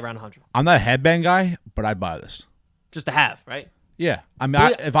I would say like around 100, I'm not a headband guy, but I'd buy this. just to have, right? Yeah, I mean,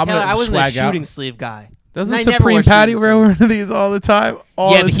 if I'm Taylor, I gonna wasn't a swag out, shooting sleeve guy. Doesn't I never Supreme wore Patty shooting wear sleeves. one of these all the time?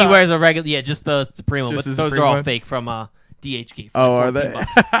 All Yeah, the but time. he wears a regular, just the Supreme one. Just But the those Supreme are all one? fake from DHG. For Oh, like are they?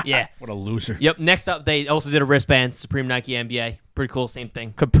 $14. Yeah. what a loser. Yep. Next up, they also did a wristband, Supreme Nike NBA. Pretty cool, same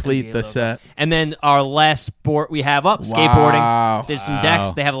thing. Complete NBA the logo. set. And then our last sport we have up, skateboarding. Wow. There's some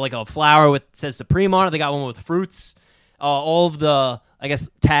decks. They have like a flower with says Supreme on it. They got one with fruits. All of the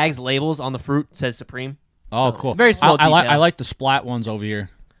tags, labels on the fruit says Supreme. Oh, So, cool. very small I like detail. I like the splat ones over here.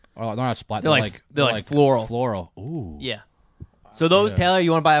 Oh, they're not splat. They're like floral. Floral. Ooh. Yeah. So those, Taylor,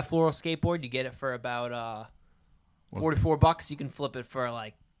 you want to buy a floral skateboard? You get it for about $44. You can flip it for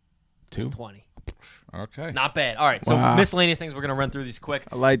like $220. Okay. Not bad. All right. So miscellaneous things. We're gonna run through these quick.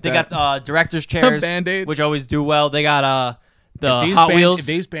 I like they that. They got director's chairs, Band-Aids. which always do well. They got the Hot Wheels, if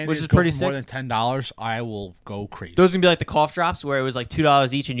these which is go pretty for sick. more than $10, I will go crazy. Those are gonna be like the cough drops, where it was like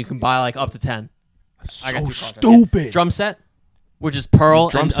 $2 each, and you can buy like up to 10. I got so 2 cough drops. stupid. Yeah. Drum set, which is pearl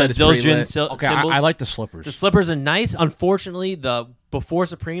Drum and set is pretty zildjian lit. symbols. I like the slippers. The slippers are nice. Unfortunately, the Before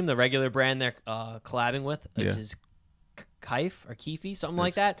Supreme, the regular brand they're collabing with, which is Kife or Keefe, something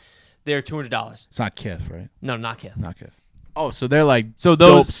like that. They're $200. It's not Kith, right? No, not Kith. Not Kith. Oh, so they're like So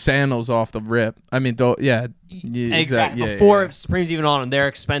dope those sandals off the rip. I mean, exactly. exactly. Before Supreme's even on them, they're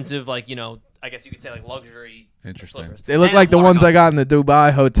expensive. Like I guess you could say like luxury. Interesting. Slippers. They look And like the I'm ones walking I got in the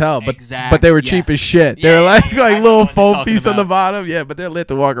Dubai hotel, but Exact- they were cheap yes. as shit. Yeah, They were like exactly little what you're foam talking piece on the about. bottom. Yeah, but they're lit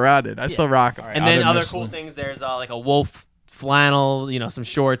to walk around in. I still rock them. And then Other other cool miscellaneous- things. There's like a wolf flannel, some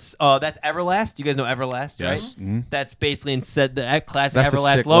shorts. That's Everlast. You guys know Everlast, Yes. right? Mm-hmm. That's basically instead the classic That's a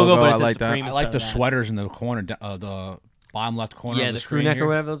Everlast sick logo, logo. but I it says like that. Supreme I instead like of the that. sweaters in the corner, the bottom left corner. Yeah, of the screen crew neck here. or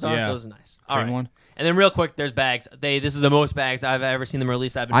whatever those are. Yeah. Those are nice. All Green right. one. And then real quick, there's bags. This is the most bags I've ever seen them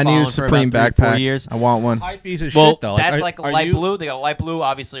release. I've been I following need a for Supreme about 3 or 4 backpack. years. I want one. High piece of Well, shit though. that's like a are light you- blue. They got a light blue,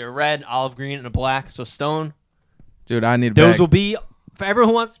 obviously a red, olive green, and a black. So stone. Dude, I need a Those bag. will be for everyone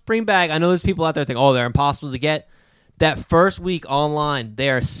who wants a Supreme bag. I know there's people out there think, oh, they're impossible to get. That first week online, they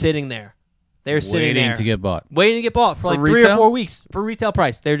are sitting there. They're sitting waiting there, to get bought. waiting to get bought for like 3 or retail? 4 weeks for retail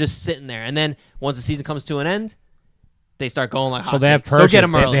price. They're just sitting there, and then once the season comes to an end, they start going like hot So they have cakes. purses. So get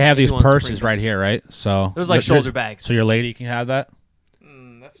them early. They have if these you want purses Supreme right here, right? So Those like shoulder bags. So your lady can have that.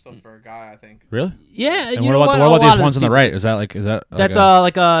 That's stuff for a guy, I think. Really? Yeah, And you what know about what? what A about lot these of ones on the people- right? Is that That's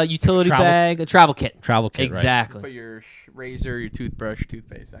like a utility travel- bag, a travel kit. travel kit? Right? Exactly. Put your razor, your toothbrush,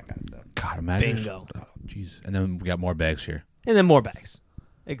 toothpaste, that kind of stuff. God, imagine. Bingo. Oh, jeez. And then we got more bags here. And then more bags.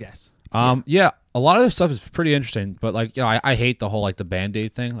 I guess. Yeah, a lot of this stuff is pretty interesting, but like, I hate the whole like the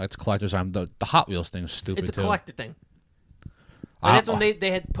Band-Aid thing, like the collector's item. The Hot Wheels thing is stupid It's a too. collector thing. Like, that's when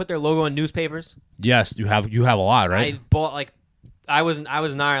they had put their logo on newspapers. Yes, you have a lot, right? I bought like I was in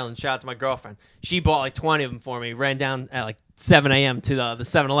Ireland. Shout out to my girlfriend. She bought like 20 of them for me. Ran down at like 7 a.m. to the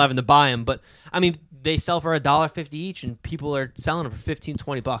 7-Eleven to buy them. But I mean, they sell for $1.50 each, and people are selling them for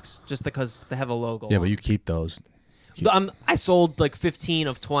 $15-$20 just because they have a logo. Yeah, on but you it. keep those. I sold like 15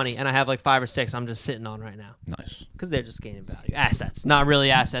 of 20, and I have like 5 or 6 I'm just sitting on right now Nice. because they're just gaining value. Assets, not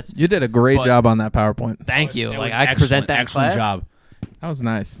really assets. You did a great But- job on that PowerPoint. Thank you. It Like was I present that in excellent class. job. That was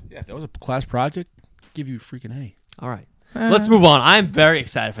nice. Yeah, if that was a class project, give you a freaking A. All right, let's move on. I'm very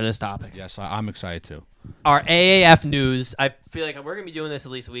excited for this topic. Yes, I'm excited too. Our AAF news. I feel like we're gonna be doing this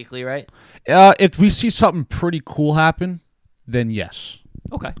at least weekly, right? If we see something pretty cool happen, then yes,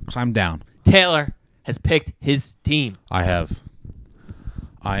 Okay. 'cause I'm down. Taylor has picked his team. I have.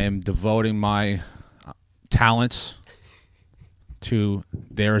 I am devoting my talents to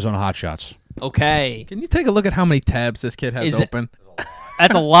the Arizona Hotshots. Okay. Can you take a look at how many tabs this kid has Is it- open?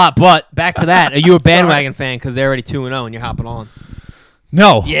 That's a lot, but back to that. Are you a bandwagon fan because they're already 2-0 and you're hopping on?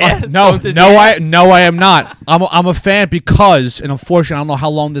 No, Yeah? no, Stone says no, yeah. I am not. I'm a fan because, and unfortunately, I don't know how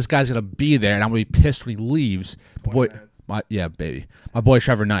long this guy's gonna be there, and I'm gonna be pissed when he leaves. Baby, my boy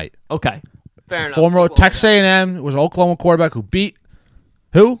Trevor Knight, Okay. Fair enough. former Texas A&M, was an Oklahoma quarterback who beat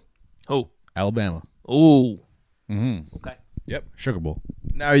who? Who? Alabama. Ooh. Mm-hmm. Okay. Yep, Sugar Bowl.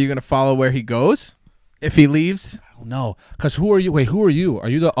 Now, are you going to follow where he goes if he leaves? I don't know, because who are you? Wait, who are you? Are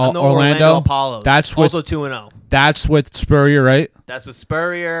you the I'm the Orlando? Apollos. That's with also 2-0. That's with Spurrier, right? That's with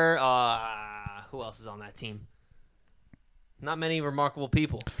Spurrier. Who else is on that team? Not many remarkable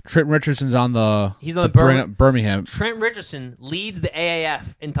people. Trent Richardson's on the. He's on the Birmingham. Trent Richardson leads the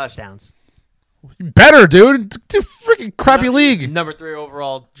AAF in touchdowns. Better, dude. It's a freaking crappy league. Number 3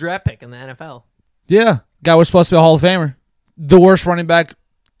 overall draft pick in the NFL. Yeah, guy was supposed to be a Hall of Famer. The worst running back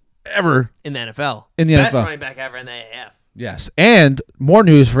ever In the NFL. in the Best NFL. running back ever in the AAF. Yes, and more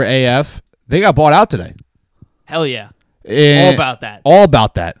news for AF. They got bought out today. Hell yeah. And All about that. All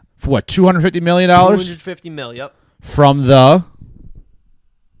about that. For what? $250 million $250 million. Yep. from the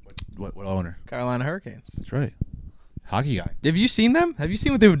what owner? Carolina Hurricanes. That's right. Hockey guy. Have you seen them? Have you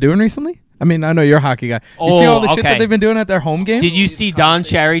seen what they've been doing recently? I mean, I know you're a hockey guy. You see all the shit okay. that they've been doing at their home games? Did you see Don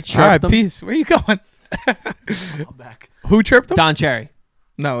Cherry chirp All right, them? peace. Where you going? I'm back. Who chirped them? Don Cherry.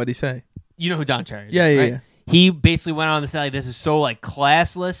 No, what'd he say? You know who Don Cherry is, Yeah, yeah, right? yeah. He basically went on to say like this is so like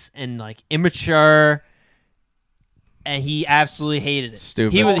classless and like immature, and he absolutely hated it.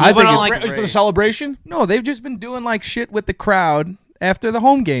 Stupid. He, I went think on it's like great. For the celebration? No, they've just been doing like shit with the crowd after the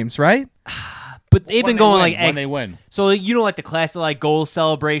home games, right? But they've been going like when they win. So you know, like the classic like goal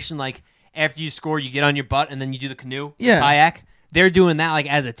celebration, like after you score, you get on your butt and then you do the canoe, kayak. They're doing that like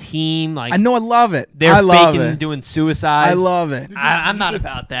as a team. Like I know, I love it. They're I love faking it. doing suicides. I love it. I'm not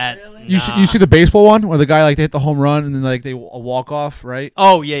about that. Really? You see the baseball one where the guy like they hit the home run and then like they walk off, right?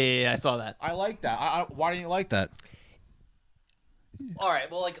 Oh yeah. I saw that. I like that. Why didn't you like that? All right.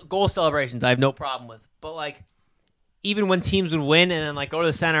 Well, like goal celebrations, I have no problem with. But like, even when teams would win and then like go to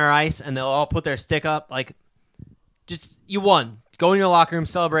the center ice and they'll all put their stick up, like, just you won. Go in your locker room,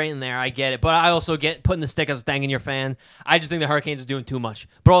 celebrating there. I get it, but I also get putting the stick as thanking your fan. I just think the Hurricanes is doing too much.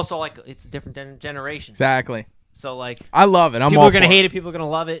 But also, like, it's a different generation. Exactly. So like, I love it. I'm people all are gonna for hate it. it. People are gonna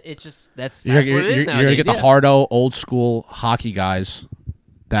love it. It's just that's You're what it is you're nowadays. gonna get the hardo old school hockey guys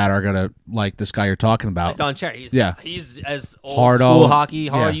that are gonna like this guy you're talking about. Like Don Cherry. He's as old Hardo, school hockey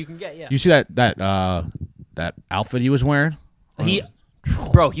hard yeah. you can get. Yeah. You see that outfit he was wearing? He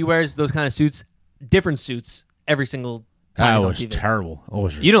wears those kind of suits, different suits every single time That he's on was TV. terrible.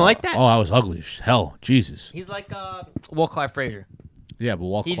 You don't like that? Oh, that was ugly as hell. Jesus. He's like Walt Clyde Frazier. Yeah,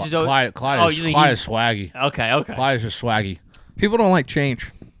 but He's just Clyde is swaggy. Okay. Clyde is just swaggy. People don't like change.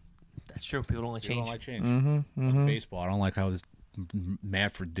 That's true. People don't like I change. don't like change. Mm-hmm. Baseball. I don't like how this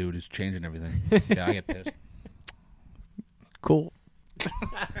Manfred dude is changing everything. Yeah, I get pissed. Cool.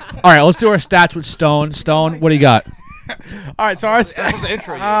 All right, let's do our stats with Stone. Stone, what do you got? All right, so our that was the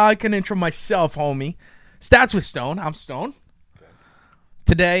intro, I can intro myself, homie. Stats with Stone. I'm Stone.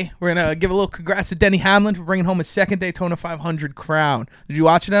 Today, we're going to give a little congrats to Denny Hamlin for bringing home his second Daytona 500 crown. Did you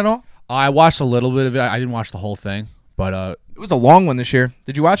watch it at all? I watched a little bit of it. I didn't watch the whole thing, but It was a long one this year.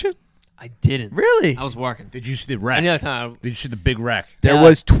 Did you watch it? I didn't. Really? I was working. did you see the wreck? Any other time. Did you see the big wreck? There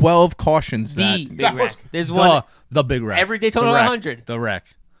was 12 cautions. The That big wreck. There's one. The big wreck. Every Daytona The wreck. 100. The wreck.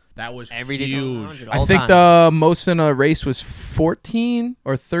 That was Every Daytona huge. 100. I all think time. the most in a race was 14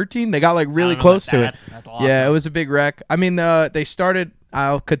 or 13. They got like really I don't know close about to that. it. That's a lot. Yeah, it was a big wreck. I mean, they started.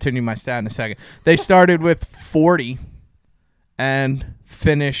 I'll continue my stat in a second. They started with 40 and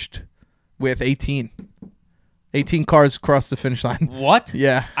finished with 18. 18 cars across the finish line. What?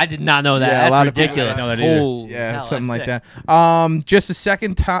 Yeah. I did not know that. Yeah, a That's lot of people ridiculous. didn't know that either. Holy Yeah, hell, something like that's that. Just the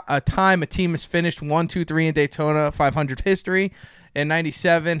second time a team has finished 1, 2, 3 in Daytona 500 history. In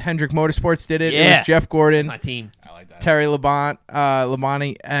 '97, Hendrick Motorsports did it. It Yeah. was Jeff Gordon, That's my team. I like that. Terry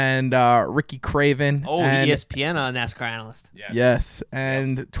Labonte, and Ricky Craven. Oh, and, ESPN NASCAR analyst. Yes,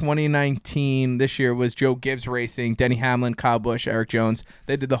 and 2019 this year was Joe Gibbs Racing, Denny Hamlin, Kyle Busch, Eric Jones.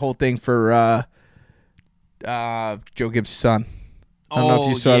 They did the whole thing for Joe Gibbs' son. I don't know if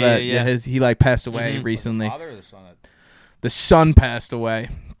you saw that. Yeah. He passed away recently. The father or the son? The son passed away.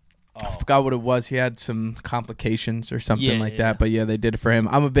 Oh. I forgot what it was. He had some complications or something Yeah, like yeah. that. But yeah, they did it for him.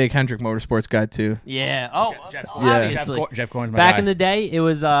 I'm a big Hendrick Motorsports guy too. Yeah. Oh, Jeff obviously. Jeff Gordon's my Back guy. in the day, it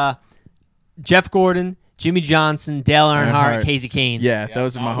was Jeff Gordon, Jimmy Johnson, Dale Earnhardt, Earnhart. Casey Kane. Yeah,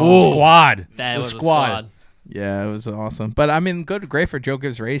 those are my Oh, homies. squad. That the was squad. a squad. Yeah, it was awesome. But I mean, great for Joe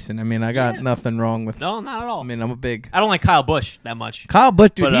Gibbs Racing. I mean, I got nothing wrong with. No, not at all. I mean, I'm a big I don't like Kyle Busch that much. Kyle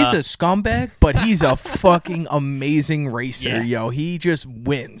Busch, dude. But, He's a scumbag, but he's a fucking amazing racer, Yeah. yo. He just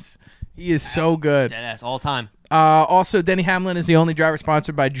wins. He is so good. Deadass all time. Also, Denny Hamlin is the only driver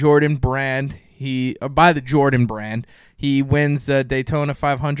sponsored by Jordan Brand. By the Jordan Brand. He wins Daytona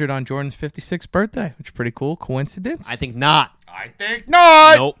 500 on Jordan's 56th birthday, which is pretty cool. Coincidence? I think not. I think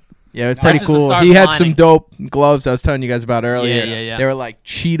not. Nope. Yeah, it's That's pretty just the cool. stars He had aligning. some dope gloves I was telling you guys about earlier. Yeah. They were like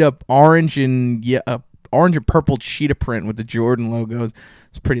cheetah orange and orange and purple cheetah print with the Jordan logos.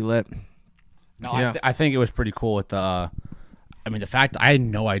 It's pretty lit. No, Yeah. I think it was pretty cool with the. I mean, the fact I had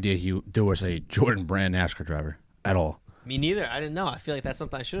no idea there was a Jordan Brand NASCAR driver at all. Me neither. I didn't know. I feel like that's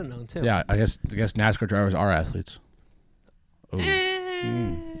something I should have known too. Yeah, I guess NASCAR drivers are athletes. Ooh.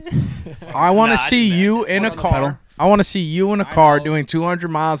 I want to Nah, I see did that. you in a on the car. pedal. I want to see you in a car know. doing 200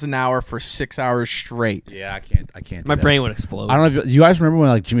 miles an hour for 6 hours straight. Yeah, I can't. Do My that. brain would explode. I don't know if you guys remember when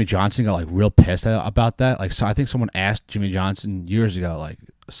like Jimmy Johnson got like real pissed about that. Like, so I think someone asked Jimmy Johnson years ago, like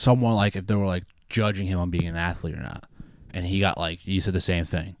someone like if they were like judging him on being an athlete or not, and he said the same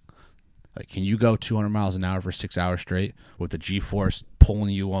thing. Like, can you go 200 miles an hour for 6 hours straight with the G-force pulling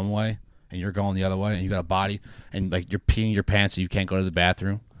you one way and you're going the other way, and you got a body and like you're peeing your pants so you can't go to the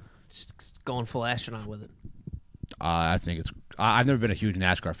bathroom? Just going full astronaut with it. I think it's. I've never been a huge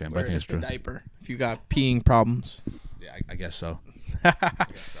NASCAR fan, but I think it's true. Diaper. If you got peeing problems. Yeah, I guess so.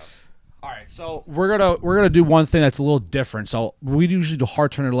 All right, so we're gonna do one thing that's a little different. So we usually do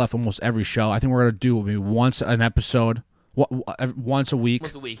hard turn to the left almost every show. I think we're gonna do maybe once an episode, once a week.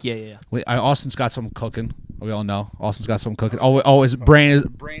 Once a week. Yeah. Austin's got something cooking. We all know Austin's got something cooking. His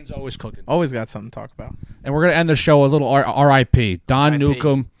brain's always cooking. Always got something to talk about. And we're gonna end the show a little R.I.P. Don R.I.P.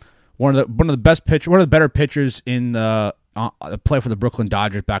 Newcomb one of the better pitchers in the play for the Brooklyn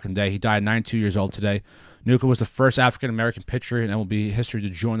Dodgers back in the day. He died 92 years old today. Nuka was the first African American pitcher in MLB history to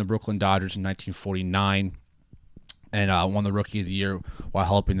join the Brooklyn Dodgers in 1949, and won the Rookie of the Year while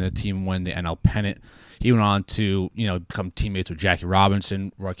helping the team win the NL pennant. He went on to become teammates with Jackie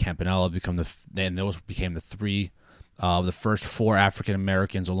Robinson, Roy Campanella, and those became the three of the first four African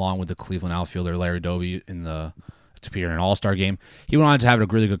Americans, along with the Cleveland outfielder Larry Doby to appear in an All-Star game. He went on to have a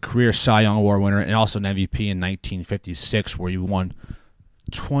really good career, Cy Young Award winner, and also an MVP in 1956, where he won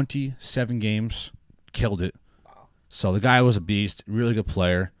 27 games, killed it. So the guy was a beast, really good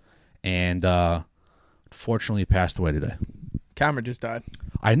player, and fortunately he passed away today. Cameron just died.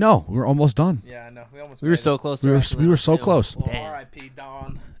 I know. We were almost done. Yeah, I know. We were so close. We were so close. R.I.P.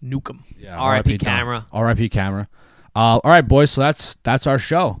 Don Newcomb. Yeah, R.I.P. Camera. R.I.P. Camera. All right, boys. So that's our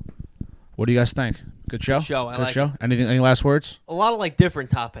show. What do you guys think? Good show. I Good like show. it. Any last words? A lot of different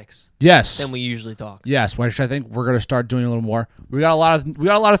topics Yes. than we usually talk. Yes, which I think we're going to start doing a little more. We got a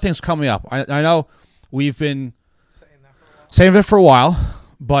lot of things coming up. I know we've been saying it for a while,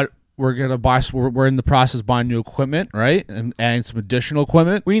 but we're gonna buy. We're in the process of buying new equipment, right, and adding some additional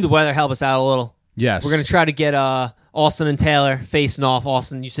equipment. We need the weather to help us out a little. Yes, We're going to try to get Austin and Taylor facing off.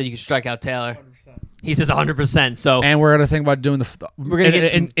 Austin, you said you could strike out Taylor. 100%. He says 100%. So and we're gonna think about doing we're gonna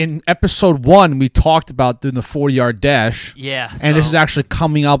get in episode 1. We talked about doing the 40-yard dash. Yeah, and this is actually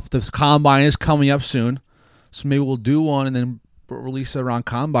coming up. The combine is coming up soon, so maybe we'll do one and then release it around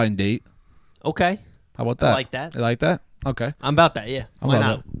combine date. Okay. How about that? I like that. You like that? Okay. I'm about that. Yeah. Why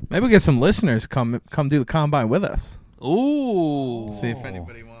not? Maybe we'll get some listeners come do the combine with us. Ooh. See if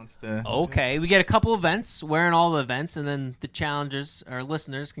anybody wants to. Okay, we get a couple events. We're in all the events, and then the challengers or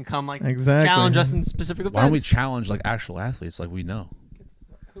listeners can come Exactly. challenge us in specific events. Why don't we challenge actual athletes like we know?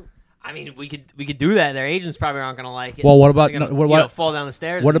 I mean, we could do that. Their agents probably aren't going to like it. Well, what about They're gonna, fall down the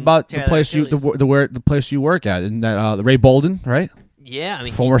stairs? What and about tear the place their you Achilles. the place you work at? And that the Ray Bolden, right? Yeah, I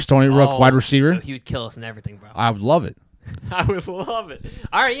mean, Former Stony Brook wide receiver. He would kill us and everything, bro. I would love it. I would love it.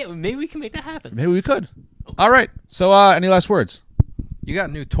 All right, yeah, maybe we can make that happen. Maybe we could. All right. So, any last words? You got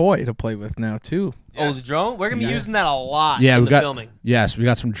a new toy to play with now too. Oh, the drone? We're gonna be using that a lot. Yeah, in we the got filming. Yes, we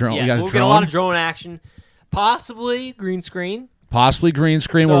got some drone. Yeah, we got we'll a drone. get a lot of drone action, possibly green screen. Possibly green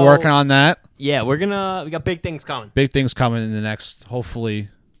screen. So- We're working on that. Yeah, we got big things coming. Big things coming in the next, hopefully,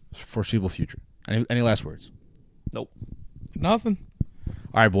 foreseeable future. Any last words? Nope. Nothing.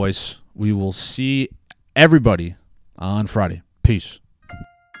 All right, boys. We will see everybody on Friday. Peace.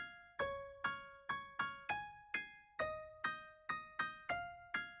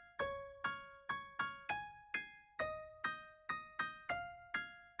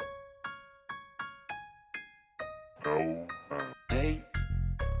 Hey,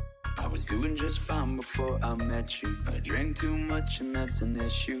 I was doing just fine before I met you. I drink too much and that's an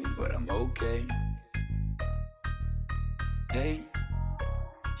issue, but I'm okay. Hey,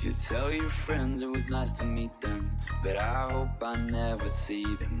 you tell your friends it was nice to meet them, but I hope I never see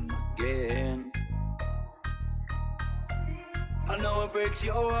them again. I know it breaks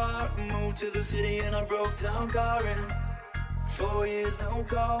your heart. Moved to the city and I broke down crying. 4 years, no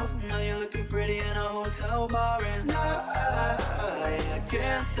calls. Now you're looking pretty in a hotel bar, and I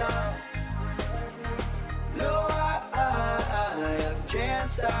can't stop. No, I can't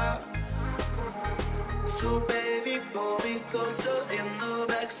stop. So baby, pull me closer in the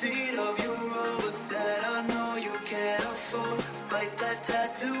backseat of your Rover that I know you can't afford. Bite that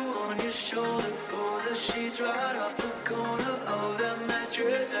tattoo on your shoulder. Pull the sheets right off the corner of that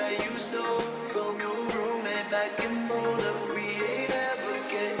mattress that you stole from your roommate back in Boulder.